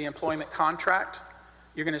to see the employment contract.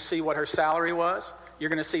 You're going to see what her salary was. You're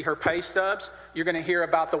going to see her pay stubs. You're going to hear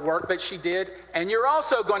about the work that she did. And you're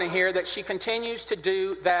also going to hear that she continues to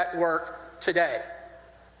do that work today.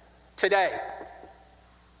 Today.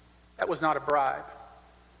 That was not a bribe.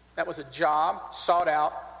 That was a job sought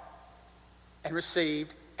out and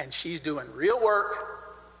received, and she's doing real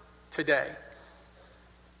work today.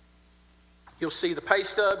 You'll see the pay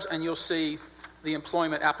stubs and you'll see the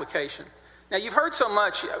employment application. Now, you've heard so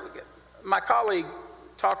much. My colleague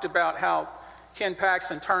talked about how Ken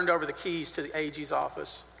Paxton turned over the keys to the AG's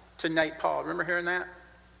office to Nate Paul. Remember hearing that?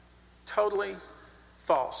 Totally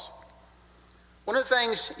false. One of the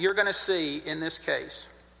things you're going to see in this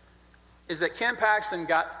case is that Ken Paxton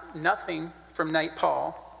got nothing from Nate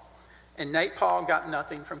Paul, and Nate Paul got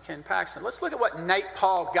nothing from Ken Paxton. Let's look at what Nate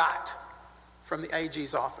Paul got from the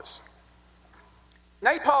AG's office.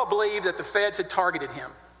 Nate Paul believed that the feds had targeted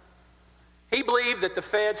him. He believed that the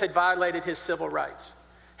feds had violated his civil rights.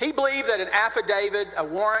 He believed that an affidavit, a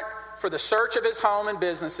warrant for the search of his home and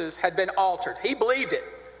businesses had been altered. He believed it,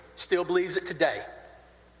 still believes it today.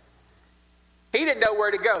 He didn't know where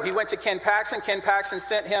to go. He went to Ken Paxton. Ken Paxton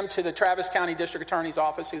sent him to the Travis County District Attorney's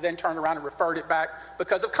Office, who then turned around and referred it back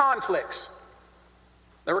because of conflicts.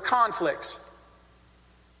 There were conflicts.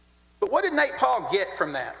 But what did Nate Paul get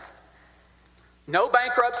from that? No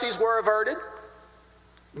bankruptcies were averted.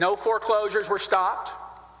 No foreclosures were stopped.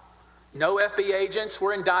 No FBI agents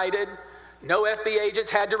were indicted. No FBI agents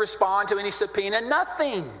had to respond to any subpoena.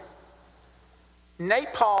 Nothing.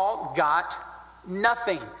 Nate Paul got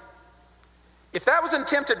nothing. If that was an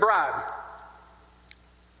attempted bribe,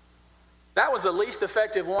 that was the least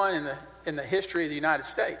effective one in the history of the United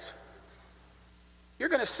States. You're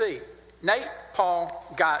going to see Nate Paul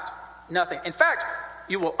got nothing. In fact,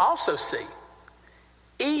 you will also see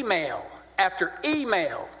email after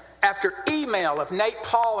email after email of Nate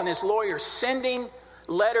Paul and his lawyers sending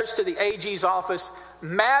letters to the AG's office,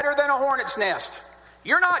 madder than a hornet's nest.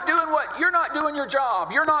 You're not doing your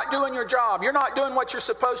job. You're not doing your job. You're not doing what you're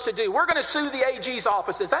supposed to do. We're going to sue the AG's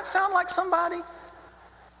office. Does that sound like somebody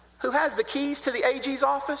who has the keys to the AG's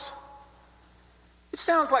office? It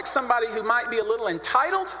sounds like somebody who might be a little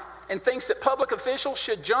entitled and thinks that public officials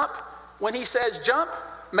should jump when he says jump,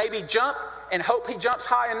 maybe jump and hope he jumps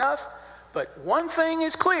high enough. But one thing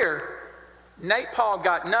is clear, Nate Paul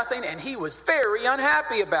got nothing, and he was very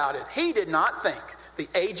unhappy about it. He did not think the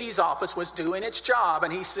AG's office was doing its job,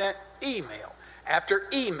 and he sent email after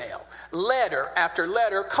email, letter after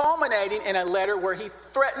letter, culminating in a letter where he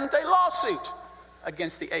threatened a lawsuit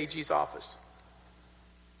against the AG's office.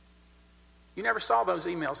 You never saw those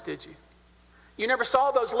emails, did you? You never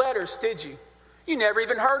saw those letters, did you? You never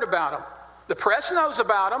even heard about them. The press knows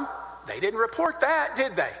about them. They didn't report that,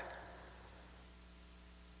 did they?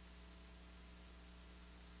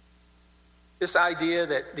 This idea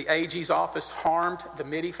that the AG's office harmed the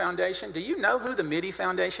Mitty Foundation. Do you know who the Mitty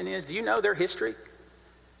Foundation is? Do you know their history?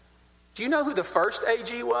 Do you know who the first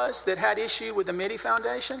AG was that had issue with the Mitty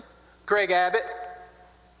Foundation? Greg Abbott.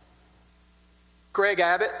 Greg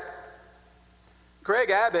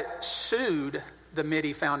Abbott sued the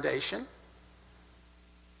Mitty Foundation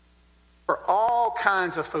for all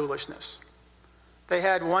kinds of foolishness. They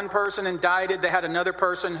had one person indicted. They had another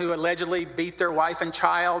person who allegedly beat their wife and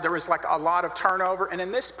child. There was like a lot of turnover. And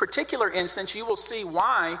in this particular instance, you will see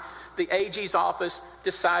why the AG's office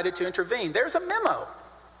decided to intervene. There's a memo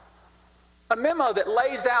that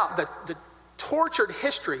lays out the tortured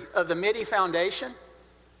history of the Mitty Foundation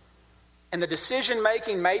and the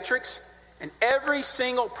decision-making matrix. And every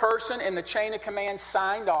single person in the chain of command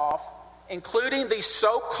signed off, including these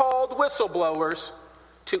so-called whistleblowers,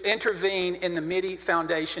 to intervene in the Mitty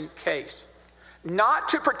Foundation case. Not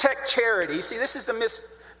to protect charity. See, this is the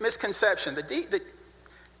misconception. The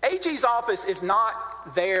AG's office is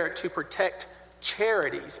not there to protect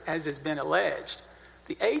charities, as has been alleged.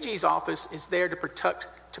 The AG's office is there to protect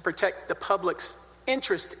the public's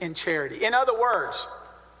interest in charity. In other words,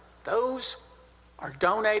 those are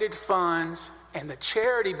donated funds, and the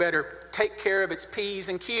charity better take care of its P's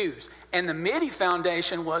and Q's. And the Mitty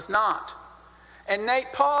Foundation was not. And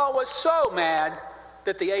Nate Paul was so mad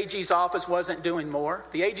that the AG's office wasn't doing more.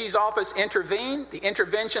 The AG's office intervened. The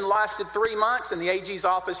intervention lasted 3 months, and the AG's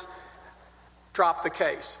office dropped the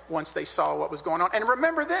case once they saw what was going on. And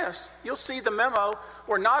remember this, you'll see the memo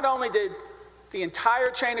where not only did the entire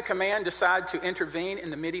chain of command decide to intervene in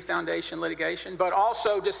the Mitty Foundation litigation, but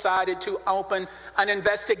also decided to open an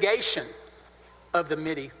investigation of the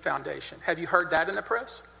Mitty Foundation. Have you heard that in the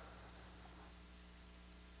press?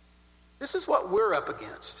 This is what we're up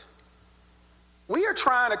against. We are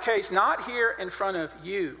trying a case not here in front of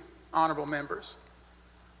you, honorable members.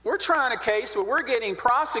 We're trying a case where we're getting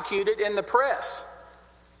prosecuted in the press.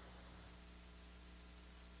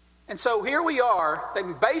 And so here we are,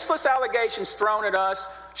 the baseless allegations thrown at us,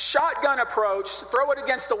 shotgun approach, throw it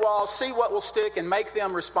against the wall, see what will stick, and make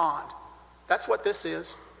them respond. That's what this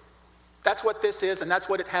is. That's what this is, and that's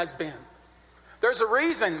what it has been. There's a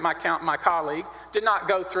reason my colleague did not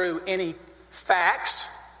go through any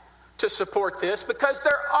facts to support this, because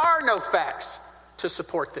there are no facts to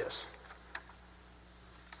support this.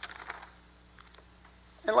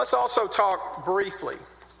 And let's also talk briefly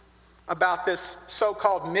about this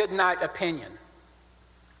so-called midnight opinion.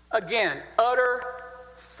 Again, utter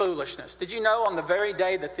foolishness. Did you know on the very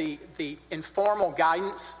day that the informal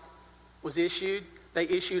guidance was issued, they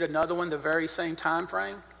issued another one the very same time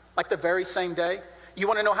frame? Like the very same day? You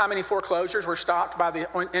want to know how many foreclosures were stopped by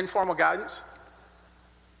the informal guidance?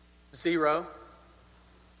 0.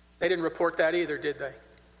 They didn't report that either, did they?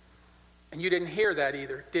 And you didn't hear that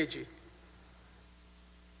either, did you?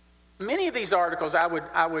 Many of these articles I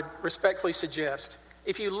would respectfully suggest,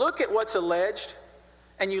 if you look at what's alleged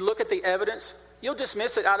and you look at the evidence, you'll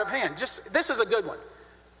dismiss it out of hand. This is a good one.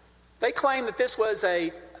 They claim that this was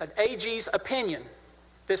an AG's opinion,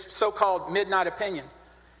 this so-called midnight opinion.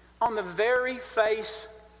 On the very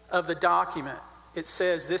face of the document, it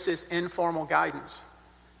says this is informal guidance.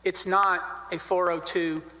 It's not a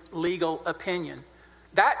 402 legal opinion.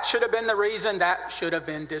 That should have been the reason that should have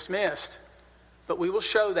been dismissed. But we will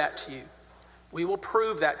show that to you. We will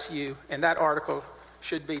prove that to you, and that article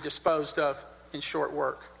should be disposed of in short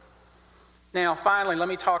work. Now, finally, let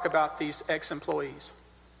me talk about these ex-employees.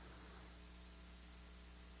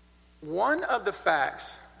 One of the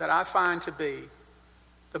facts that I find to be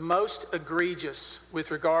the most egregious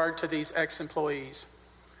with regard to these ex-employees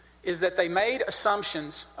is that they made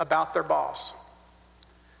assumptions about their boss,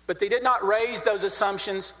 but they did not raise those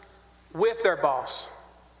assumptions with their boss.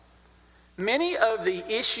 Many of the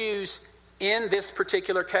issues in this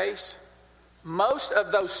particular case, most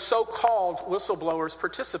of those so-called whistleblowers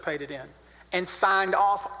participated in and signed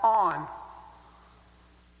off on.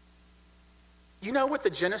 You know what the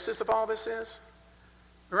genesis of all this is?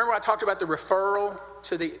 Remember I talked about the referral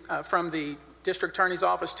to from the district attorney's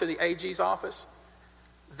office to the AG's office?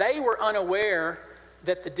 They were unaware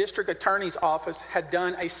that the district attorney's office had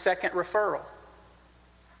done a second referral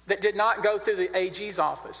that did not go through the AG's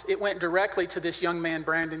office. It went directly to this young man,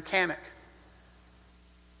 Brandon Kamick.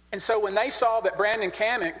 And so when they saw that Brandon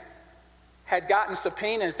Kamick had gotten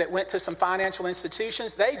subpoenas that went to some financial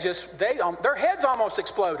institutions, their heads almost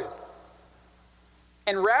exploded.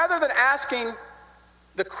 And rather than asking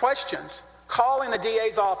the questions, calling the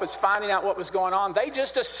DA's office, finding out what was going on, they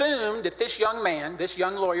just assumed that this young man, this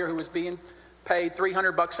young lawyer who was being paid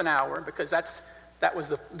 $300 an hour, because that was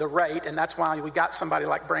the rate, and that's why we got somebody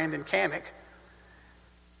like Brandon Kamick.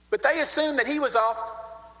 But they assumed that he was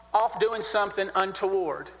off doing something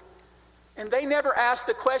untoward. And they never asked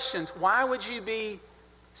the questions, why would you be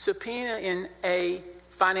subpoenaing a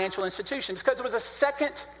financial institution? Because it was a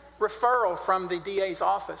second referral from the DA's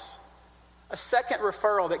office. A second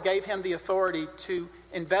referral that gave him the authority to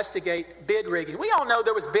investigate bid rigging. We all know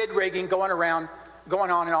there was bid rigging going on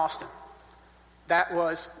in Austin. That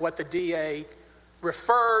was what the DA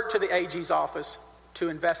referred to the AG's office to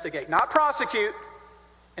investigate. Not prosecute,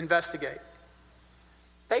 investigate.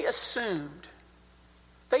 They assumed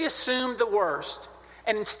the worst.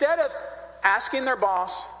 And instead of asking their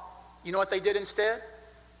boss, you know what they did instead?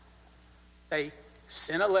 They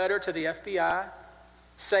sent a letter to the FBI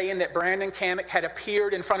saying that Brandon Kamick had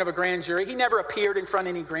appeared in front of a grand jury. He never appeared in front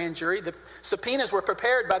of any grand jury. The subpoenas were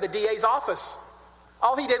prepared by the DA's office.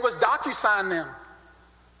 All he did was DocuSign them.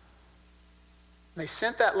 They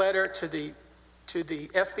sent that letter to the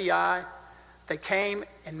FBI. They came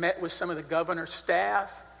and met with some of the governor's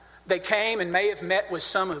staff. They came and may have met with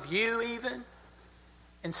some of you even,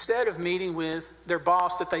 instead of meeting with their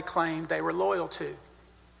boss that they claimed they were loyal to.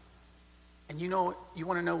 And you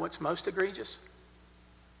want to know what's most egregious?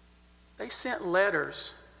 They sent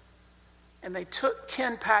letters and they took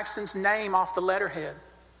Ken Paxton's name off the letterhead.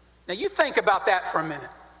 Now you think about that for a minute.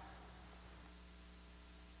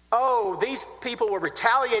 Oh, these people were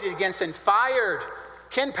retaliated against and fired.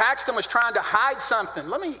 Ken Paxton was trying to hide something.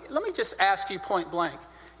 Let me just ask you point blank.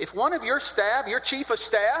 if one of your staff, your chief of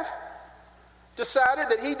staff, decided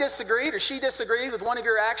that he disagreed or she disagreed with one of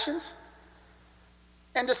your actions,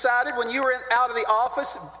 and decided when you were out of the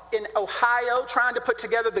office in Ohio trying to put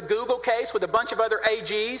together the Google case with a bunch of other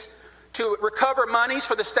AGs to recover monies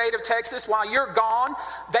for the state of Texas while you're gone,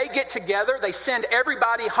 they get together, they send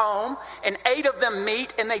everybody home, and 8 of them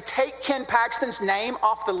meet, and they take Ken Paxton's name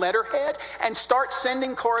off the letterhead and start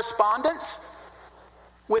sending correspondence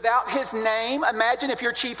without his name. Imagine if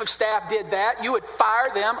your chief of staff did that. You would fire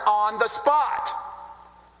them on the spot.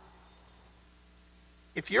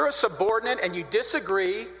 If you're a subordinate and you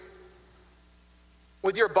disagree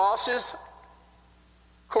with your boss's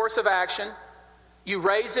course of action, you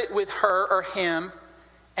raise it with her or him,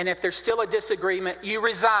 and if there's still a disagreement, you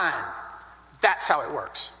resign. That's how it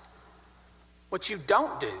works. What you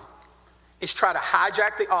don't do is try to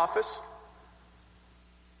hijack the office,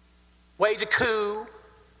 wage a coup,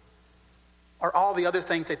 or all the other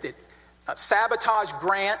things that did. Sabotage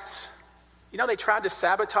grants. You know, they tried to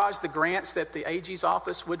sabotage the grants that the AG's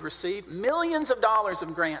office would receive. Millions of dollars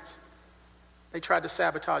of grants. They tried to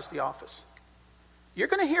sabotage the office. You're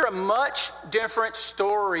going to hear a much different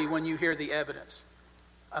story when you hear the evidence.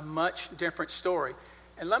 A much different story.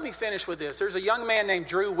 And let me finish with this. There's a young man named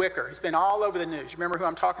Drew Wicker. He's been all over the news. You remember who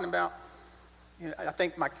I'm talking about? You know, I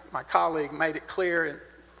think my colleague made it clear, and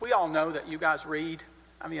we all know that you guys read.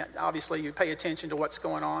 I mean, obviously you pay attention to what's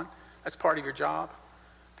going on. That's part of your job.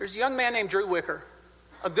 There's a young man named Drew Wicker,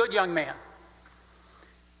 a good young man.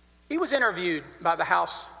 He was interviewed by the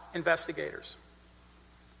House investigators.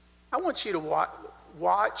 I want you to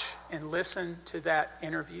watch and listen to that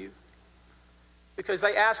interview, because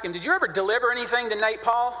they asked him, did you ever deliver anything to Nate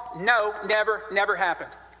Paul? No, never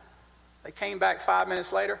happened. They came back 5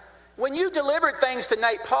 minutes later. When you delivered things to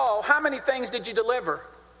Nate Paul, how many things did you deliver?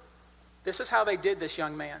 This is how they did this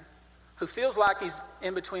young man, who feels like he's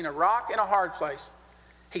in between a rock and a hard place.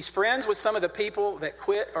 He's friends with some of the people that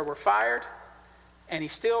quit or were fired, and he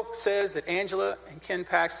still says that Angela and Ken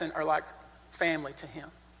Paxton are like family to him.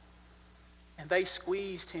 And they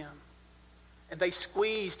squeezed him. And they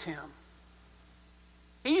squeezed him.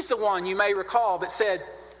 He's the one, you may recall, that said,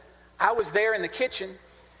 I was there in the kitchen,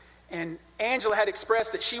 and Angela had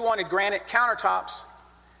expressed that she wanted granite countertops,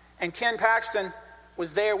 and Ken Paxton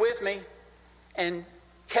was there with me, and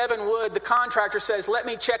Kevin Wood, the contractor, says, let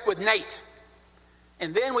me check with Nate.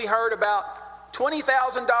 And then we heard about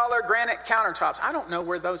 $20,000 granite countertops. I don't know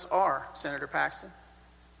where those are, Senator Paxton.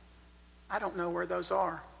 I don't know where those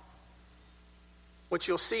are. What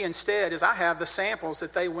you'll see instead is I have the samples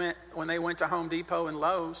that when they went to Home Depot and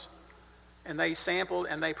Lowe's, and they sampled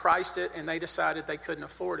and they priced it and they decided they couldn't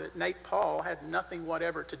afford it. Nate Paul had nothing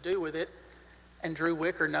whatever to do with it, and Drew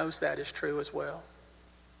Wicker knows that is true as well.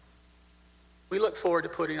 We look forward to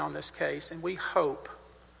putting on this case, and we hope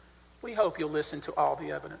you'll listen to all the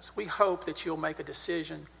evidence. We hope that you'll make a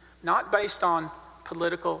decision not based on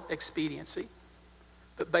political expediency,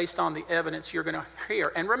 but based on the evidence you're going to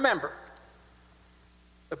hear. And remember,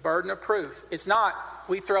 the burden of proof. It's not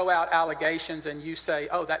we throw out allegations and you say,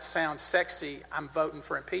 oh, that sounds sexy, I'm voting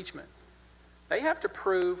for impeachment. They have to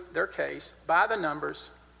prove their case by the numbers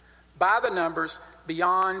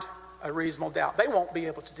beyond a reasonable doubt. They won't be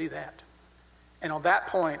able to do that. And on that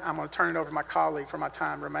point, I'm going to turn it over to my colleague for my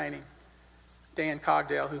time remaining, Dan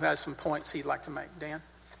Cogdell, who has some points he'd like to make. Dan?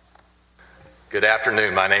 Good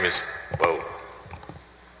afternoon. My name is,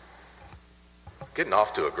 getting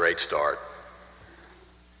off to a great start.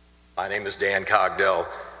 My name is Dan Cogdell.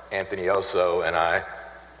 Anthony Oso and I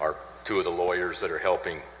are two of the lawyers that are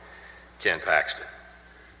helping Ken Paxton.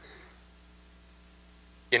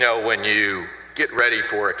 You know, when you get ready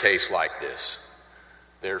for a case like this,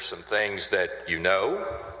 there's some things that you know,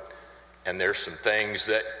 and there's some things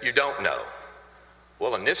that you don't know.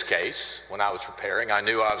 Well, in this case, when I was preparing, I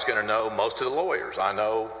knew I was going to know most of the lawyers. I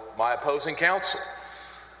know my opposing counsel,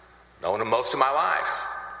 known them most of my life.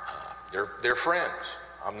 They're friends.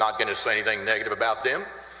 I'm not going to say anything negative about them.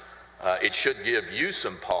 It should give you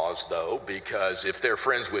some pause, though, because if they're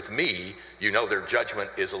friends with me, you know their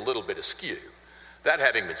judgment is a little bit askew. That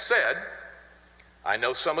having been said, I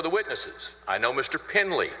know some of the witnesses. I know Mr.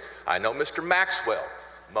 Penley. I know Mr. Maxwell.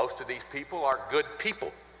 Most of these people are good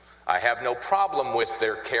people. I have no problem with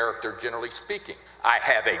their character, generally speaking. I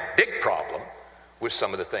have a big problem with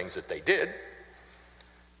some of the things that they did.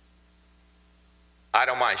 I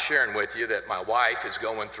don't mind sharing with you that my wife is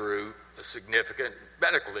going through a significant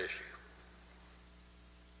medical issue.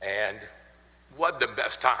 And what the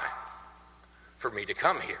best time for me to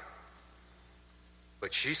come here.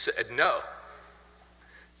 But she said, no,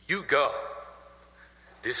 you go.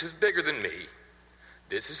 This is bigger than me.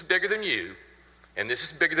 This is bigger than you. And this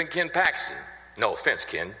is bigger than Ken Paxton. No offense,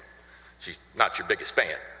 Ken. She's not your biggest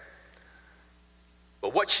fan.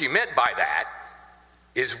 But what she meant by that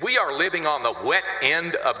is we are living on the wet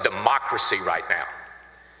end of democracy right now.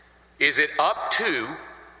 Is it up to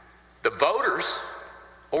the voters,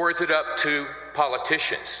 or is it up to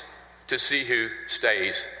politicians to see who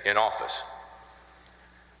stays in office?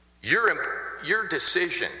 Your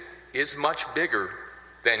decision is much bigger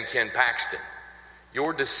than Ken Paxton.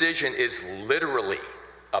 Your decision is literally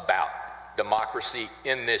about democracy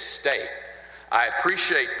in this state. I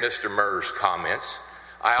appreciate Mr. Murr's comments.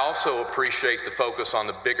 I also appreciate the focus on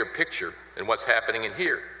the bigger picture and what's happening in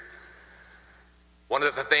here. One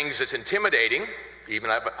of the things that's intimidating,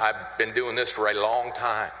 even I've been doing this for a long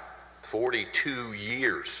time, 42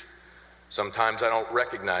 years. Sometimes I don't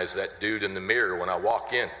recognize that dude in the mirror when I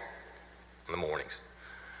walk in the mornings.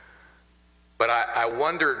 But I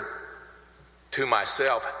wondered to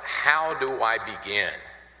myself, how do I begin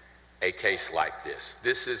a case like this?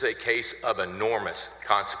 This is a case of enormous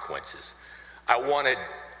consequences. I wanted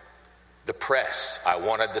the press. I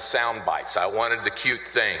wanted the sound bites. I wanted the cute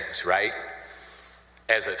things, right?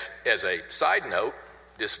 As a side note,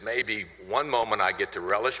 this may be one moment I get to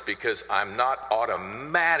relish because I'm not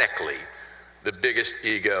automatically the biggest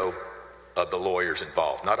ego of the lawyers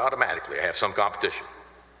involved. Not automatically. I have some competition.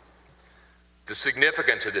 The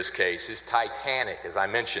significance of this case is titanic, as I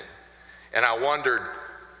mentioned. And I wondered,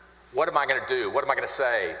 what am I going to do? What am I going to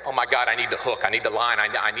say? Oh my God, I need the hook. I need the line.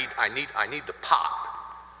 I need the pop.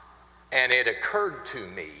 And it occurred to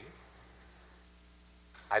me,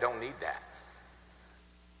 I don't need that.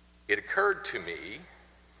 It occurred to me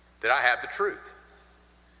that I have the truth.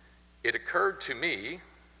 It occurred to me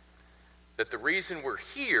that the reason we're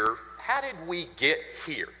here, how did we get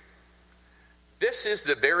here? This is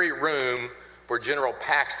the very room where General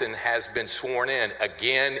Paxton has been sworn in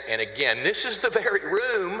again and again. This is the very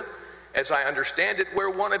room, as I understand it, where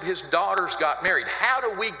one of his daughters got married. How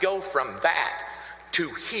do we go from that to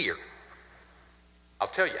here? I'll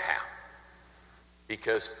tell you how.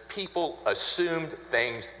 Because people assumed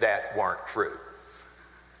things that weren't true.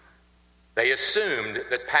 They assumed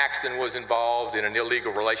that Paxton was involved in an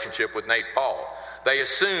illegal relationship with Nate Paul. They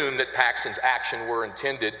assumed that Paxton's actions were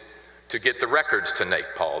intended to get the records to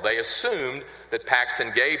Nate Paul. They assumed that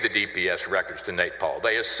Paxton gave the DPS records to Nate Paul.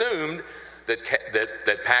 They assumed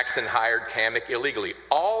that Paxton hired Kamek illegally.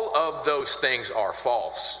 All of those things are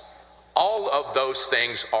false. All of those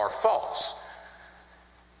things are false.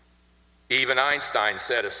 Even Einstein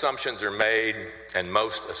said assumptions are made and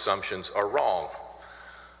most assumptions are wrong.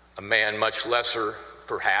 A man much lesser,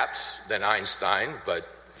 perhaps, than Einstein, but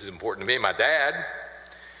it's important to me, my dad,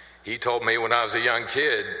 he told me when I was a young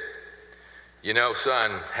kid, you know,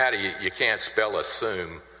 son, you can't spell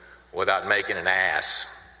assume without making an ass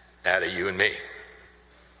out of you and me.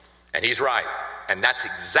 And he's right. And that's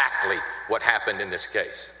exactly what happened in this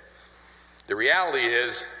case. The reality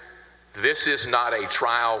is, this is not a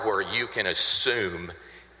trial where you can assume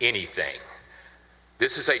anything.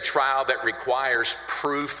 This is a trial that requires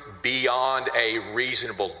proof beyond a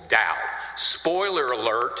reasonable doubt. Spoiler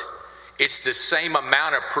alert, it's the same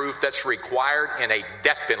amount of proof that's required in a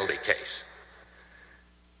death penalty case.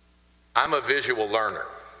 I'm a visual learner.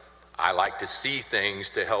 I like to see things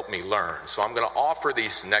to help me learn. So I'm going to offer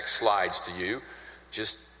these next slides to you.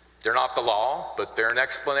 They're not the law, but they're an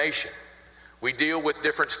explanation. We deal with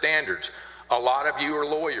different standards. A lot of you are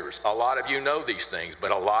lawyers. A lot of you know these things,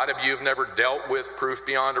 but a lot of you have never dealt with proof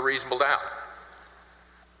beyond a reasonable doubt.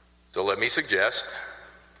 So let me suggest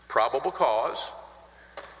probable cause.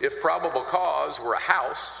 If probable cause were a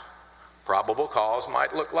house, probable cause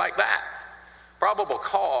might look like that. Probable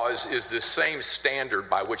cause is the same standard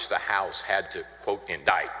by which the House had to, quote,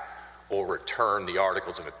 indict or return the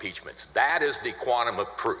articles of impeachment. That is the quantum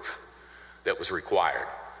of proof that was required.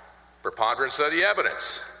 Preponderance of the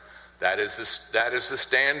evidence. That is the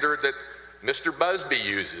standard that Mr. Buzbee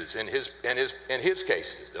uses in his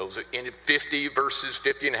cases. Those are in 50 versus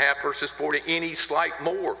 50 and a half versus 40, any slight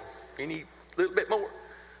more, any little bit more.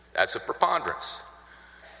 That's a preponderance.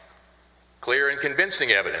 Clear and convincing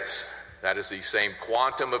evidence. That is the same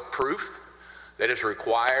quantum of proof that is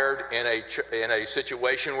required in a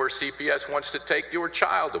situation where CPS wants to take your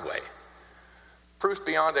child away. Proof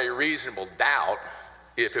beyond a reasonable doubt,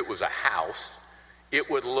 if it was a house, it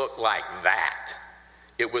would look like that.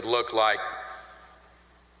 It would look like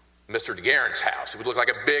Mr. DeGuerin's house. It would look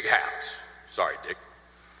like a big house. Sorry, Dick.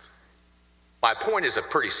 My point is a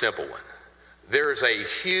pretty simple one. There is a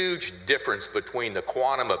huge difference between the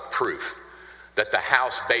quantum of proof that the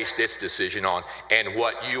House based its decision on and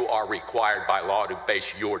what you are required by law to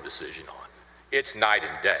base your decision on. It's night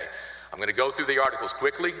and day. I'm going to go through the articles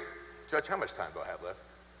quickly. Judge, how much time do I have left?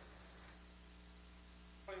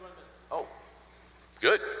 21 minutes. Oh,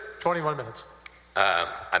 good. 21 minutes.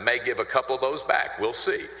 I may give a couple of those back. We'll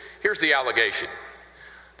see. Here's the allegation: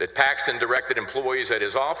 that Paxton directed employees at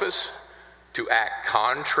his office to act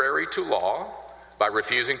contrary to law by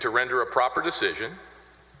refusing to render a proper decision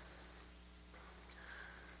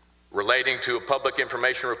relating to a public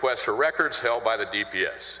information request for records held by the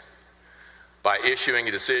DPS, by issuing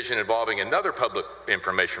a decision involving another public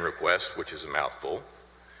information request, which is a mouthful,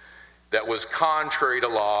 that was contrary to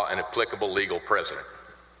law and applicable legal precedent.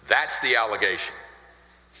 That's the allegation.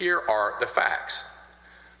 Here are the facts.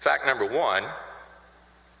 Fact number one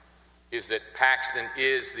is that Paxton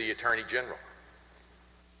is the Attorney General.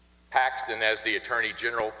 Paxton, as the Attorney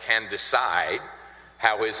General, can decide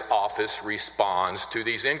how his office responds to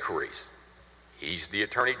these inquiries. He's the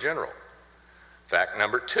Attorney General. Fact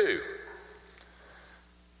number two,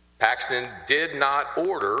 Paxton did not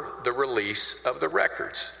order the release of the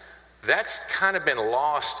records. That's kind of been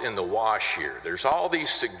lost in the wash here. There's all these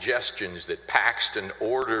suggestions that Paxton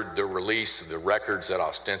ordered the release of the records that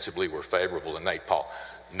ostensibly were favorable to Nate Paul.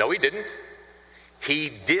 No, he didn't. He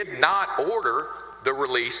did not order the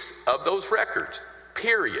release of those records,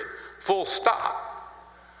 period, full stop.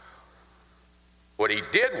 What he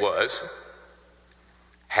did was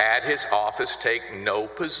had his office take no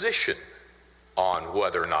position on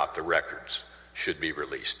whether or not the records should be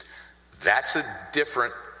released. That's a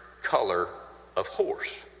different color of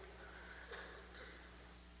horse.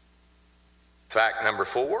 Fact number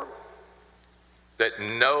four, that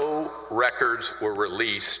no records were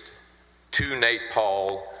released to Nate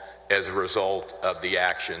Paul as a result of the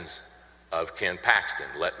actions of Ken Paxton.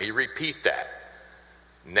 Let me repeat that.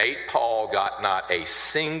 Nate Paul got not a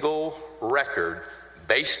single record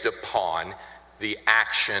based upon the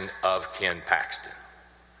action of Ken Paxton.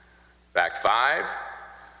 Fact five,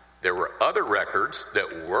 there were other records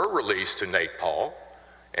that were released to Nate Paul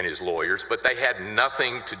and his lawyers, but they had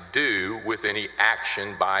nothing to do with any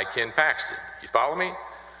action by Ken Paxton. You follow me?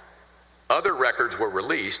 Other records were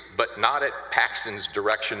released, but not at Paxton's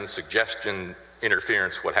direction, suggestion,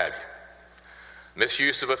 interference, what have you.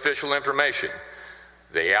 Misuse of official information.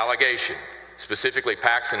 The allegation, specifically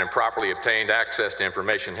Paxton improperly obtained access to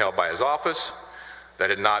information held by his office that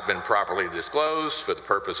had not been properly disclosed for the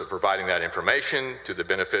purpose of providing that information to the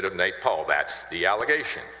benefit of Nate Paul. That's the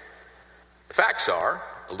allegation. The facts are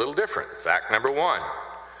a little different. Fact number one,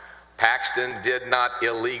 Paxton did not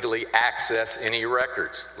illegally access any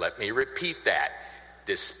records. Let me repeat that.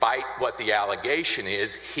 Despite what the allegation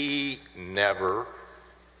is, he never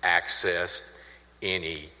accessed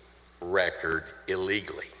any record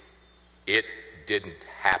illegally. It didn't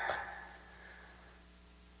happen.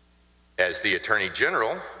 As the Attorney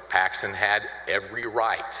General, Paxton had every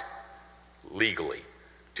right legally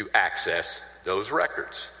to access those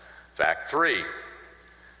records. Fact three,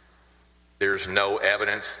 there's no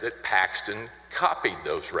evidence that Paxton copied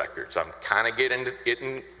those records. I'm kind of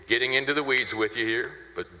getting into the weeds with you here,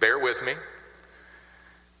 but bear with me.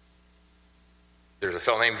 There's a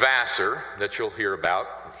fellow named Vassar that you'll hear about.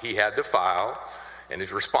 He had the file and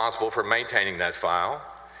is responsible for maintaining that file.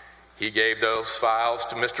 He gave those files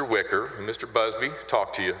to Mr. Wicker, who Mr. Buzbee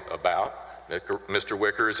talked to you about. Mr.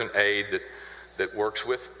 Wicker is an aide that works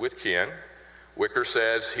with Ken. Wicker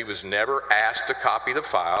says he was never asked to copy the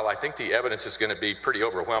file. I think the evidence is going to be pretty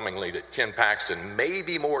overwhelmingly that Ken Paxton may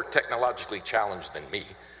be more technologically challenged than me.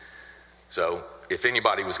 So if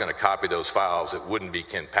anybody was going to copy those files, it wouldn't be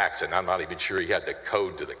Ken Paxton. I'm not even sure he had the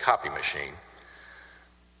code to the copy machine.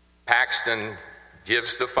 Paxton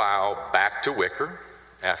gives the file back to Wicker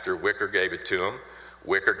after Wicker gave it to him.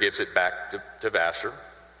 Wicker gives it back to Vassar.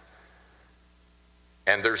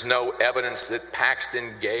 And there's no evidence that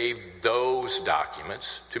Paxton gave those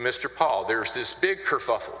documents to Mr. Paul. There's this big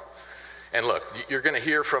kerfuffle. And look, you're going to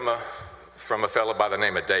hear from a fellow by the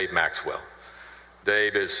name of Dave Maxwell.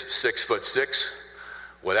 Dave is 6'6".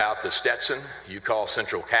 Without the Stetson, you call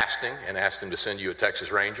Central Casting and ask them to send you a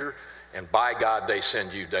Texas Ranger, and by God, they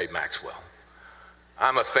send you Dave Maxwell.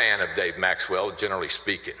 I'm a fan of Dave Maxwell, generally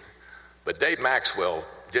speaking, but Dave Maxwell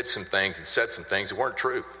did some things and said some things that weren't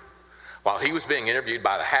true. While he was being interviewed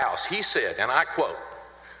by the House, he said, and I quote,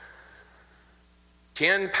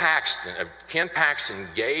 Ken Paxton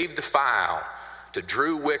gave the file to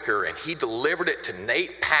Drew Wicker and he delivered it to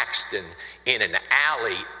Nate Paxton in an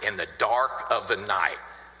alley in the dark of the night.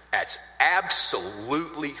 That's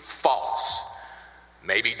absolutely false.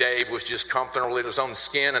 Maybe Dave was just comfortable in his own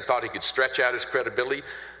skin and thought he could stretch out his credibility.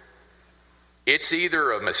 It's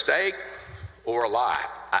either a mistake or a lie.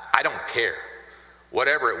 I don't care.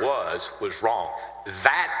 Whatever it was wrong.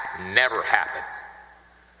 That never happened.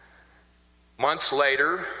 Months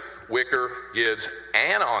later, Wicker gives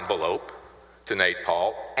an envelope to Nate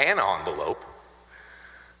Paul, an envelope,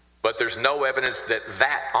 but there's no evidence that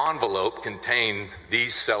that envelope contained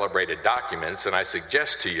these celebrated documents, and I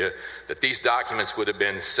suggest to you that these documents would have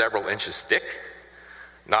been several inches thick,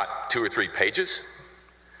 not 2 or 3 pages,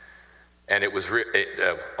 and it was,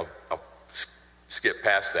 I'll skip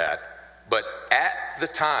past that, but at the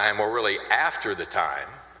time, or really after the time,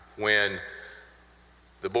 when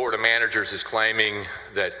the Board of Managers is claiming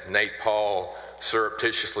that Nate Paul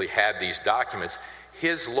surreptitiously had these documents,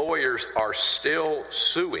 his lawyers are still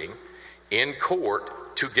suing in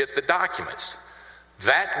court to get the documents.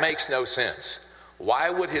 That makes no sense. Why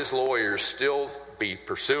would his lawyers still be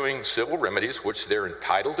pursuing civil remedies, which they're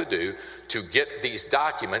entitled to do, to get these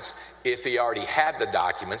documents if he already had the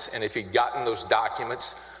documents and if he'd gotten those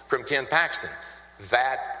documents from Ken Paxton?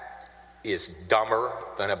 That is dumber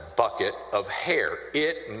than a bucket of hair.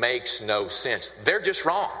 It makes no sense. They're just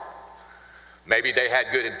wrong. Maybe they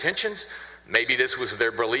had good intentions. Maybe this was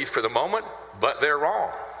their belief for the moment, but they're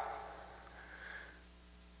wrong.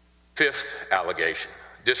 5th allegation,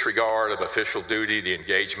 disregard of official duty, the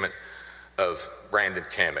engagement of Brandon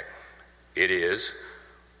Kamek. It is,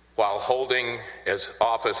 while holding his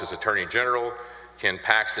office as Attorney General, Ken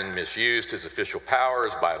Paxton misused his official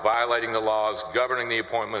powers by violating the laws governing the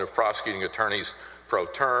appointment of prosecuting attorneys pro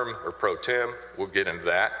term or pro tem. We'll get into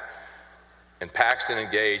that. And Paxton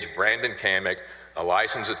engaged Brandon Kamek, a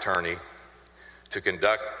licensed attorney, to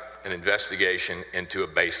conduct an investigation into a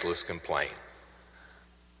baseless complaint.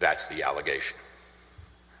 That's the allegation,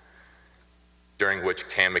 during which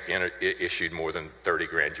Kamek issued more than 30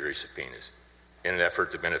 grand jury subpoenas in an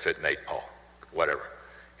effort to benefit Nate Paul. Whatever.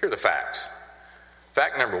 Here are the facts.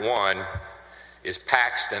 Fact number 1 is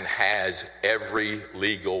Paxton has every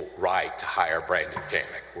legal right to hire Brandon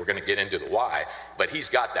Kamek. We're going to get into the why, but he's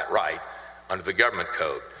got that right under the government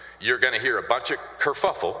code. You're going to hear a bunch of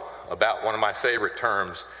kerfuffle about one of my favorite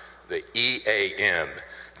terms, the EAM,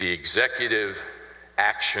 the Executive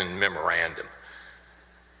Action Memorandum.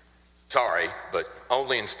 Sorry, but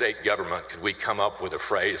only in state government could we come up with a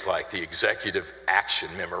phrase like the Executive Action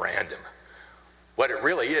Memorandum. What it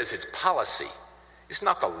really is, it's policy. It's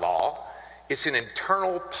not the law. It's an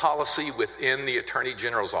internal policy within the Attorney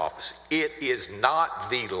General's office. It is not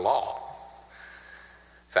the law.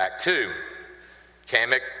 Fact 2,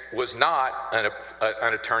 Kamek was not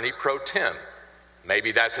an attorney pro tem.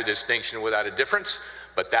 Maybe that's a distinction without a difference,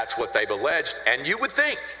 but that's what they've alleged. And you would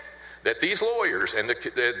think that these lawyers and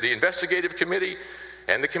the investigative committee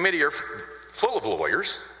and the committee are full of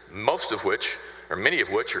lawyers, most of which, or many of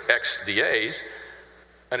which, are ex-DAs.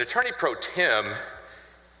 An attorney pro tem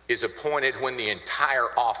is appointed when the entire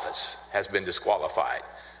office has been disqualified.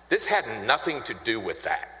 This had nothing to do with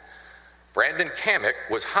that. Brandon Kamek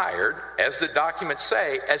was hired, as the documents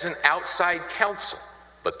say, as an outside counsel,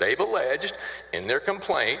 but they've alleged in their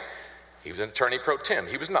complaint he was an attorney pro tem.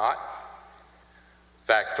 He was not.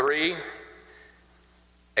 Fact 3,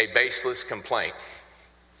 a baseless complaint.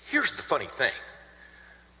 Here's the funny thing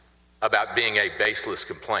about being a baseless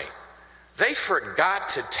complaint. They forgot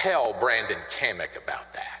to tell Brandon Kamek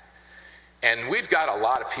about that. And we've got a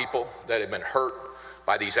lot of people that have been hurt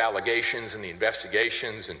by these allegations and the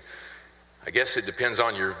investigations, and I guess it depends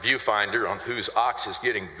on your viewfinder on whose ox is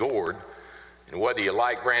getting gored, and whether you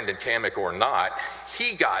like Brandon Kamek or not.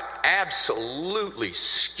 He got absolutely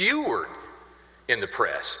skewered in the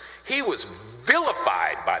press. He was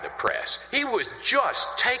vilified by the press. He was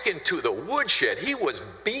just taken to the woodshed. He was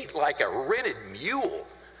beat like a rented mule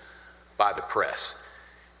by the press.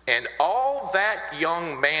 And all that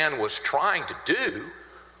young man was trying to do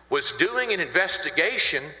was doing an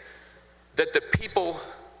investigation that the people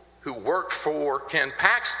who worked for Ken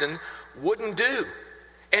Paxton wouldn't do.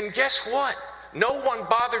 And guess what? No one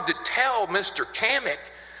bothered to tell Mr. Kamek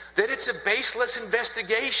that it's a baseless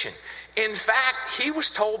investigation. In fact, he was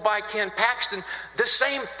told by Ken Paxton the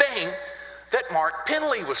same thing that Mark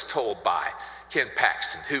Penley was told by Ken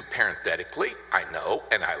Paxton, who parenthetically, I know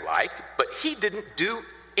and I like, but he didn't do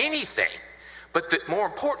anything. But more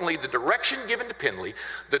importantly, the direction given to Penley,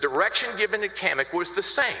 the direction given to Kamek was the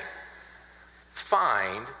same.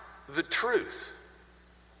 Find the truth.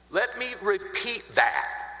 Let me repeat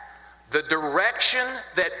that. The direction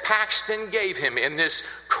that Paxton gave him in this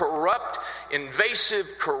corrupt,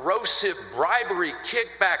 invasive, corrosive, bribery,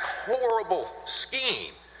 kickback, horrible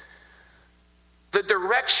scheme, the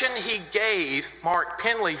direction he gave Mark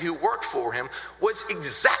Penley, who worked for him, was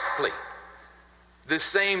exactly the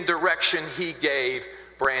same direction he gave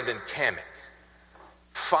Brandon Kamek.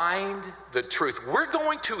 Find the truth. We're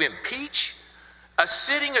going to impeach A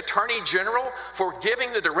sitting attorney general for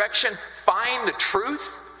giving the direction, find the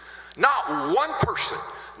truth? Not one person,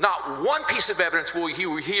 not one piece of evidence will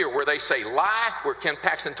you hear where they say lie, where Ken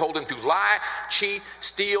Paxton told him to lie, cheat,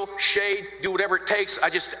 steal, shade, do whatever it takes.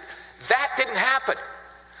 That didn't happen.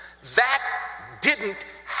 That didn't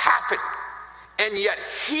happen. And yet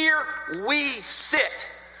here we sit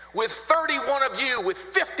with 31 of you, with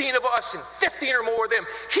 15 of us and 15 or more of them.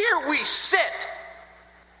 Here we sit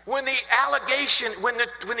when the allegation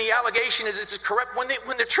is it's corrupt,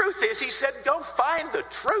 when the truth is, he said, go find the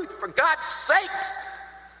truth, for God's sakes.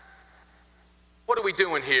 What are we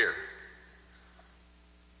doing here?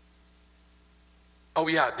 Oh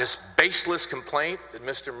yeah, this baseless complaint that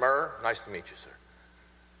Mr. Murr, nice to meet you, sir,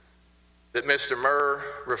 that Mr. Murr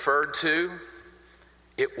referred to,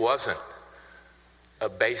 it wasn't a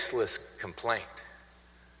baseless complaint.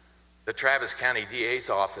 The Travis County DA's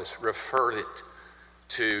office referred it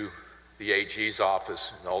to the AG's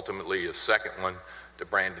office, and ultimately a second one to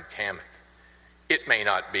Brandon Kamek. It may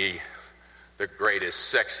not be the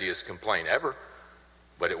greatest, sexiest complaint ever,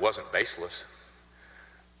 but it wasn't baseless.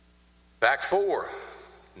 Fact 4,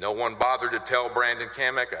 no one bothered to tell Brandon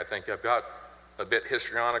Kamek. I think I've got a bit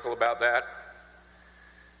histrionical about that.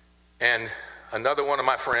 And another one of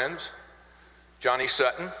my friends, Johnny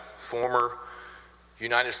Sutton, former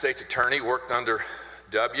United States attorney, worked under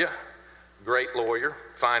W., great lawyer,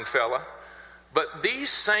 fine fella. But these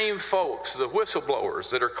same folks, the whistleblowers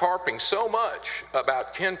that are carping so much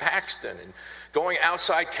about Ken Paxton and going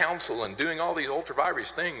outside counsel and doing all these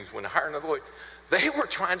ultra-virus things when hiring another lawyer, they were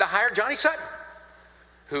trying to hire Johnny Sutton,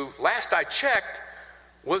 who, last I checked,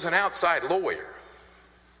 was an outside lawyer.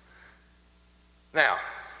 Now,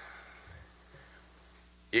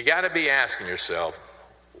 you got to be asking yourself,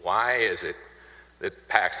 why is it that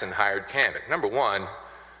Paxton hired Kamek? Number one,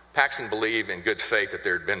 Paxton believed in good faith that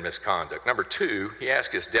there had been misconduct. Number two, he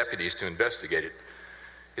asked his deputies to investigate it.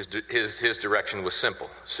 His direction was simple: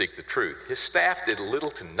 seek the truth. His staff did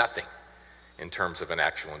little to nothing in terms of an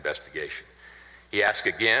actual investigation. He asked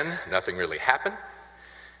again, nothing really happened.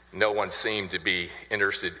 No one seemed to be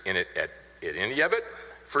interested in it at any of it.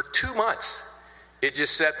 For 2 months, it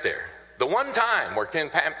just sat there. The one time where Ken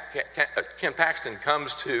Paxton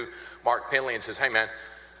comes to Mark Penley and says, hey man,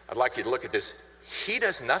 I'd like you to look at this, he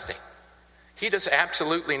does nothing. He does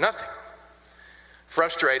absolutely nothing.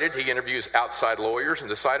 Frustrated, he interviews outside lawyers and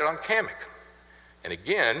decided on Kamek. And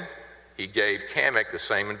again, he gave Kamek the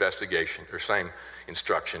same investigation or same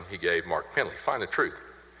instruction he gave Mark Penley: find the truth.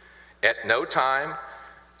 At no time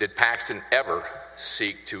did Paxton ever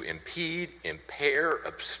seek to impede, impair,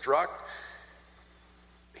 obstruct.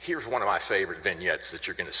 Here's one of my favorite vignettes that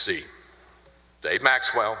you're going to see. Dave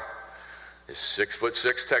Maxwell, this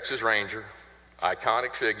 6'6" Texas Ranger,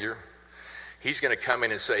 iconic figure. He's going to come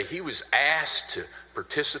in and say he was asked to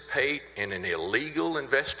participate in an illegal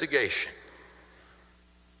investigation.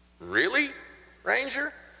 Really,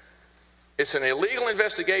 Ranger? It's an illegal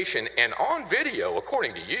investigation, and on video,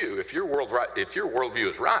 according to you, if your worldview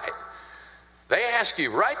is right, they ask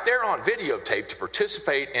you right there on videotape to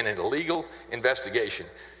participate in an illegal investigation,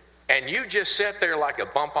 and you just sat there like a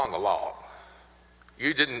bump on the log.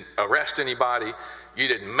 You didn't arrest anybody, you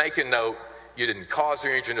didn't make a note, you didn't cause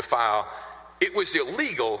their engine to file. It was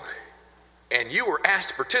illegal, and you were asked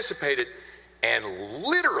to participate in it, and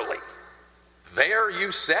literally, there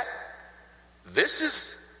you sat. This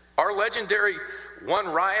is our legendary one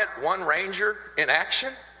riot, one ranger in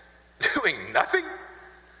action, doing nothing?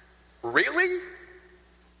 Really?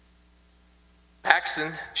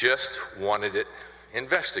 Paxton just wanted it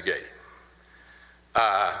investigated.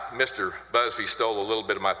 Mr. Buzbee stole a little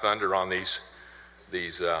bit of my thunder on these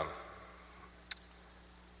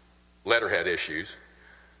letterhead issues,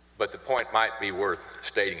 but the point might be worth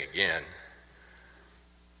stating again.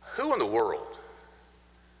 Who in the world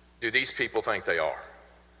do these people think they are?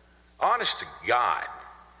 Honest to God,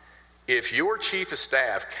 if your chief of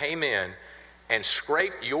staff came in and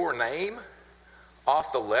scraped your name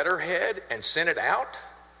off the letterhead and sent it out,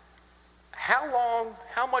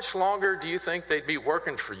 how much longer do you think they'd be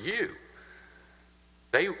working for you?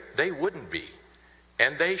 They wouldn't be,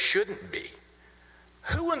 and they shouldn't be.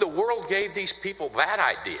 Who in the world gave these people that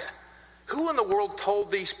idea? Who in the world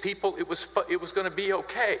told these people it was going to be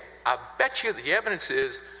okay? I bet you the evidence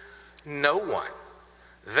is no one.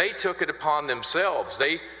 They took it upon themselves.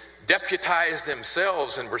 They deputized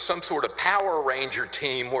themselves and were some sort of Power Ranger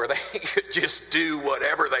team where they could just do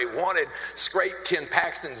whatever they wanted, scrape Ken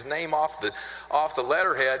Paxton's name off the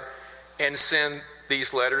letterhead and send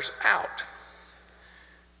these letters out.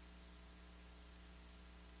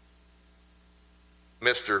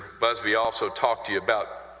 Mr. Buzbee also talked to you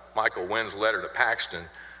about Michael Wynn's letter to Paxton,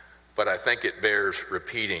 but I think it bears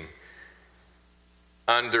repeating.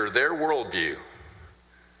 Under their worldview,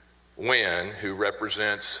 Wynn, who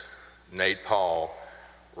represents Nate Paul,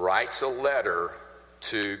 writes a letter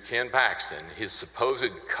to Ken Paxton, his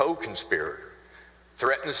supposed co-conspirator,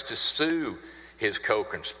 threatens to sue his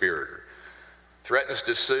co-conspirator, threatens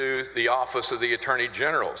to sue the Office of the Attorney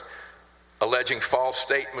General, alleging false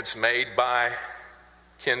statements made by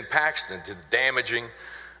Ken Paxton to damaging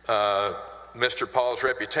Mr. Paul's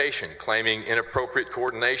reputation, claiming inappropriate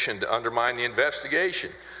coordination to undermine the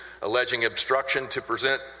investigation, alleging obstruction to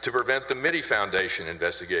prevent the Mitty Foundation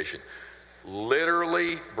investigation,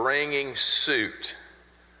 literally bringing suit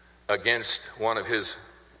against one of his,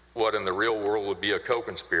 what in the real world would be a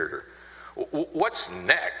co-conspirator. What's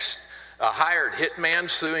next? A hired hitman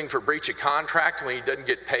suing for breach of contract when he doesn't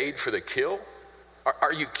get paid for the kill?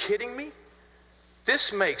 Are you kidding me?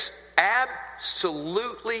 This makes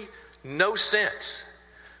absolutely no sense.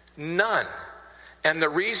 None. And the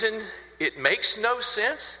reason it makes no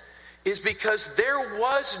sense is because there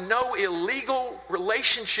was no illegal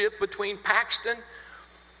relationship between Paxton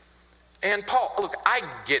and Paul. Look, I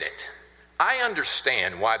get it. I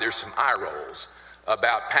understand why there's some eye rolls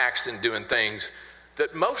about Paxton doing things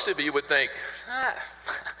that most of you would think, I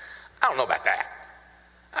don't know about that.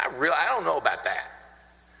 I don't know about that.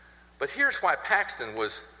 But here's why Paxton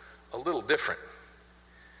was a little different.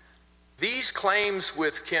 These claims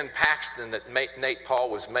with Ken Paxton that Nate Paul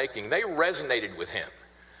was making, they resonated with him.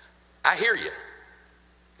 I hear you.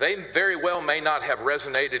 They very well may not have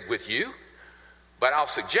resonated with you, but I'll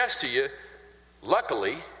suggest to you,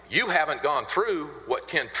 luckily, you haven't gone through what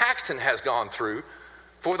Ken Paxton has gone through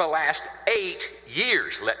for the last 8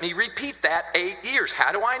 years. Let me repeat that, 8 years.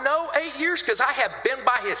 How do I know 8 years? Because I have been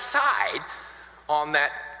by his side on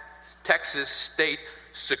that Texas state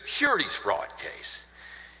securities fraud case.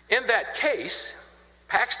 In that case,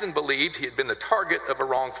 Paxton believed he had been the target of a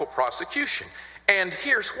wrongful prosecution. And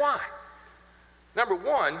here's why. Number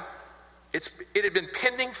one, it had been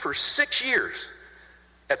pending for 6 years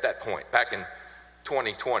at that point, back in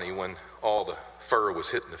 2020 when all the fur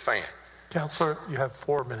was hitting the fan. Counselor, you have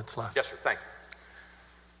 4 minutes left. Yes, sir, thank you.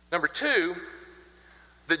 Number two,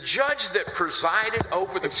 the judge that presided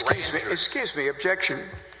over the grand jury. Excuse me, objection.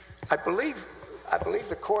 I believe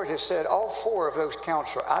the court has said all 4 of those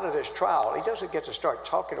counts are out of this trial. He doesn't get to start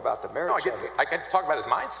talking about the merits of it. I get to talk about his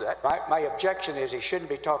mindset. My objection is he shouldn't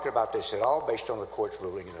be talking about this at all based on the court's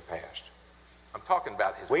ruling in the past. I'm talking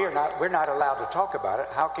about his mindset. We're not allowed to talk about it.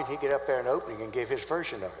 How can he get up there in opening and give his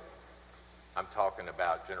version of it? I'm talking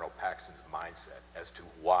about General Paxton's mindset as to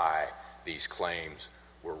why these claims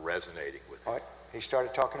were resonating with him. All right. He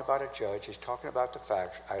started talking about a judge. He's talking about the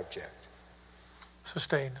facts. I object.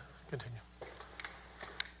 Sustained. Continue.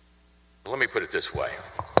 Let me put it this way.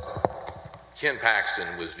 Ken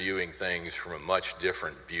Paxton was viewing things from a much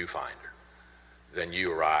different viewfinder than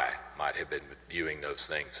you or I might have been viewing those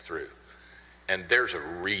things through. And there's a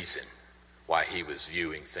reason why he was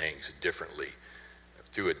viewing things differently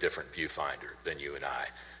through a different viewfinder than you and I,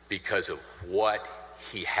 because of what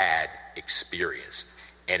he had experienced.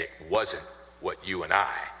 And it wasn't what you and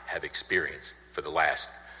I have experienced for the last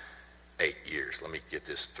 8 years. Let me get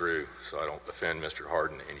this through so I don't offend Mr.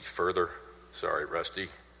 Hardin any further. Sorry, Rusty.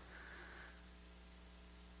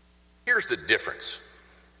 Here's the difference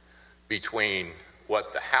between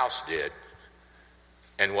what the House did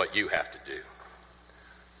and what you have to do.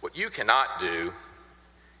 What you cannot do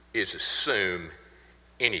is assume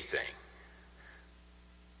anything.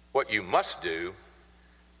 What you must do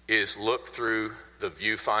is look through the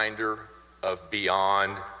viewfinder of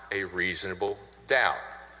beyond a reasonable doubt.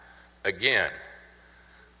 Again,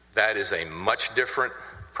 that is a much different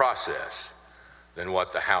process than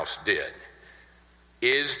what the House did.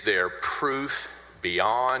 Is there proof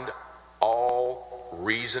beyond all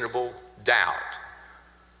reasonable doubt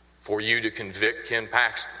for you to convict Ken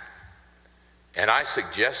Paxton? And I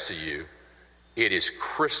suggest to you, it is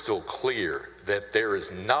crystal clear that there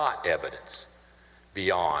is not evidence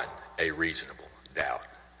beyond a reasonable doubt.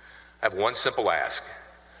 I have one simple ask.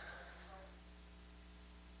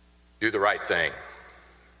 Do the right thing.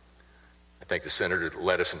 I think the senator that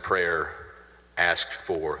led us in prayer asked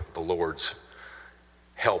for the Lord's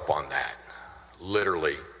help on that.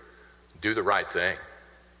 Literally, do the right thing.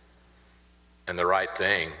 And the right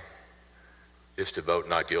thing is to vote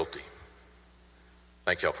not guilty.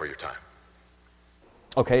 Thank y'all for your time.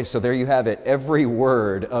 Okay, so there you have it. Every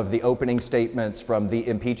word of the opening statements from the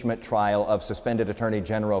impeachment trial of suspended Attorney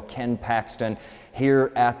General Ken Paxton.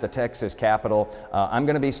 here at the Texas Capitol. I'm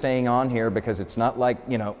going to be staying on here because it's not like,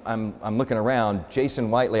 you know, I'm looking around.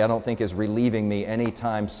 Jason Whiteley, I don't think, is relieving me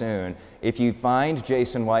anytime soon. If you find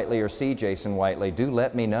Jason Whiteley or see Jason Whiteley, do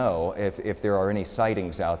let me know if there are any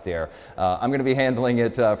sightings out there. I'm going to be handling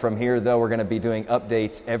it from here, though. We're going to be doing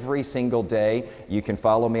updates every single day. You can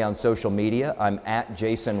follow me on social media. I'm at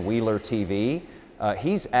Jason Wheeler TV.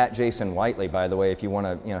 He's at Jason Whiteley, by the way, if you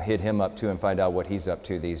want to hit him up too and find out what he's up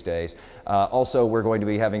to these days. Also, we're going to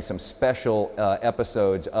be having some special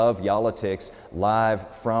episodes of Yolitics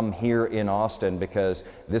live from here in Austin, because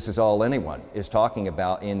this is all anyone is talking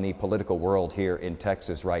about in the political world here in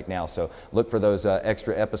Texas right now. So look for those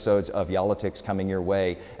extra episodes of Yolitics coming your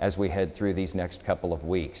way as we head through these next couple of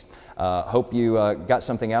weeks. Hope you got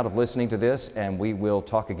something out of listening to this, and we will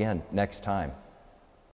talk again next time.